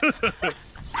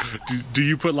 Do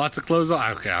you put lots of clothes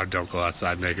on? Okay, I don't go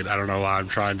outside naked. I don't know why I'm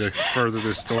trying to further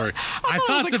this story. I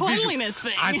thought it was a cleanliness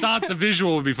thing. I thought the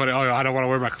visual would be funny. Oh, I don't want to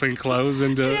wear my clean clothes.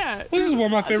 And this is one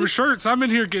of my favorite shirts. I'm in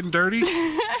here getting dirty.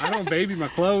 I don't baby my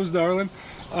clothes, darling.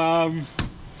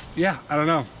 Yeah, I don't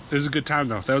know. It was a good time,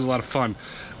 though. That was a lot of fun.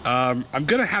 I'm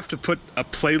going to have to put a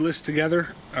playlist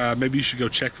together. Maybe you should go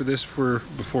check for this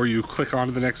before you click on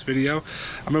to the next video.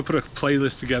 I'm going to put a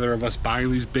playlist together of us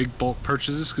buying these big bulk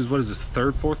purchases, because what is this,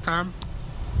 third, fourth time?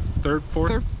 Third,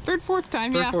 fourth? Third, fourth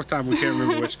time, Third, fourth time, we can't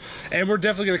remember which. And we're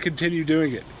definitely going to continue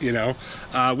doing it, you know.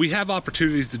 We have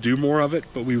opportunities to do more of it,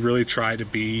 but we really try to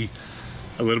be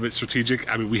a little bit strategic.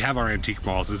 I mean, we have our antique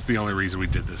malls. This is the only reason we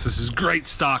did this. This is great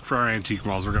stock for our antique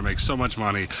malls. We're going to make so much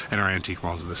money in our antique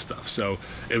malls with this stuff. So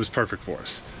it was perfect for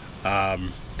us.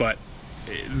 But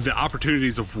the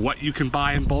opportunities of what you can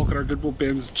buy in bulk at our Goodwill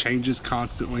bins changes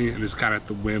constantly and is kind of at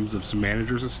the whims of some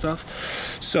managers and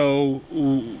stuff. So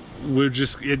we're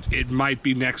just, it might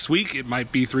be next week. It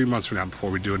might be 3 months from now before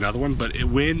we do another one. But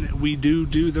when we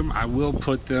do them, I will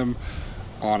put them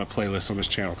on a playlist on this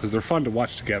channel because they're fun to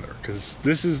watch together, because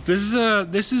this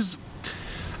is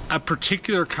a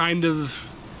particular kind of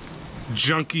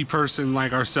junky person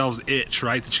like ourselves itch,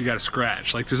 right, that you got to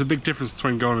scratch. Like, there's a big difference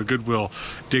between going to Goodwill,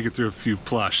 digging through a few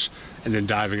plush, and then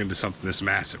diving into something this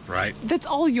massive, right? That's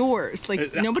all yours.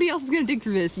 Like, nobody else is gonna dig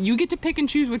through this. You get to pick and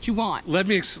choose what you want. Let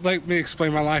me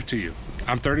explain my life to you.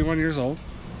 I'm 31 years old.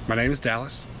 My name is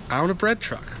Dallas. I own a bread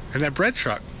truck, and that bread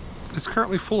truck is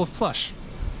currently full of plush.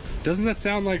 Doesn't that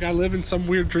sound like I live in some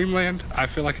weird dreamland? I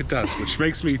feel like it does, which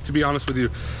makes me, to be honest with you,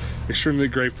 extremely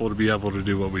grateful to be able to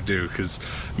do what we do, because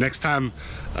next time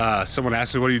someone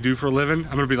asks me what do you do for a living,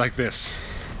 I'm gonna be like this.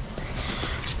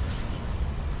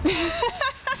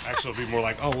 Actually, it'll be more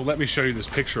like, oh, well, let me show you this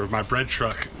picture of my bread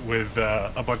truck with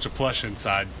a bunch of plush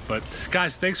inside. But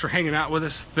guys, thanks for hanging out with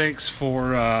us. Thanks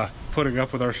for putting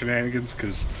up with our shenanigans,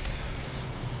 because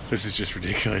this is just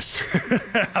ridiculous.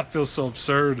 I feel so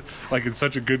absurd, like in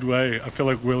such a good way. I feel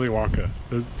like Willy Wonka.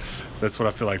 That's what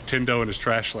I feel like, Tindo in his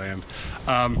trash land.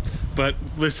 But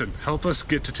listen, help us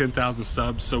get to 10,000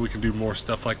 subs so we can do more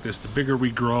stuff like this. The bigger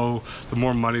we grow, the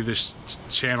more money this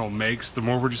channel makes, the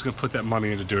more we're just gonna put that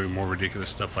money into doing more ridiculous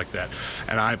stuff like that.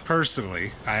 And I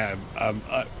personally, I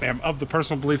am of the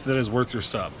personal belief that it is worth your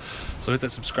sub. So hit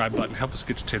that subscribe button, help us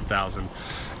get to 10,000.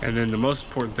 And then the most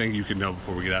important thing you can know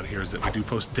before we get out of here is that we do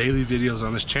post daily videos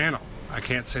on this channel. I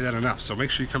can't say that enough. So make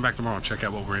sure you come back tomorrow and check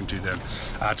out what we're into then.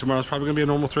 Tomorrow's probably gonna be a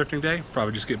normal thrifting day.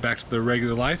 Probably just get back to the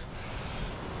regular life.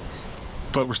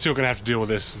 But we're still gonna have to deal with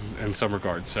this in some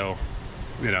regard. So,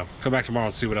 you know, come back tomorrow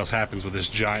and see what else happens with this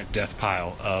giant death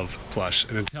pile of plush.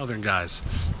 And until then, guys,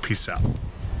 peace out.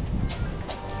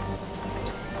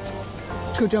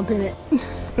 Go jump in it.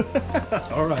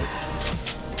 All right.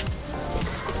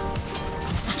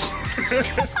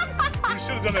 You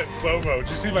should have done that in slow-mo. Did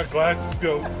you see my glasses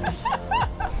go?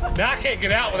 Now I can't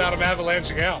get out without them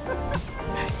avalanching out.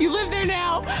 You live there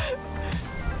now.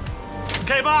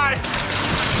 Okay, bye.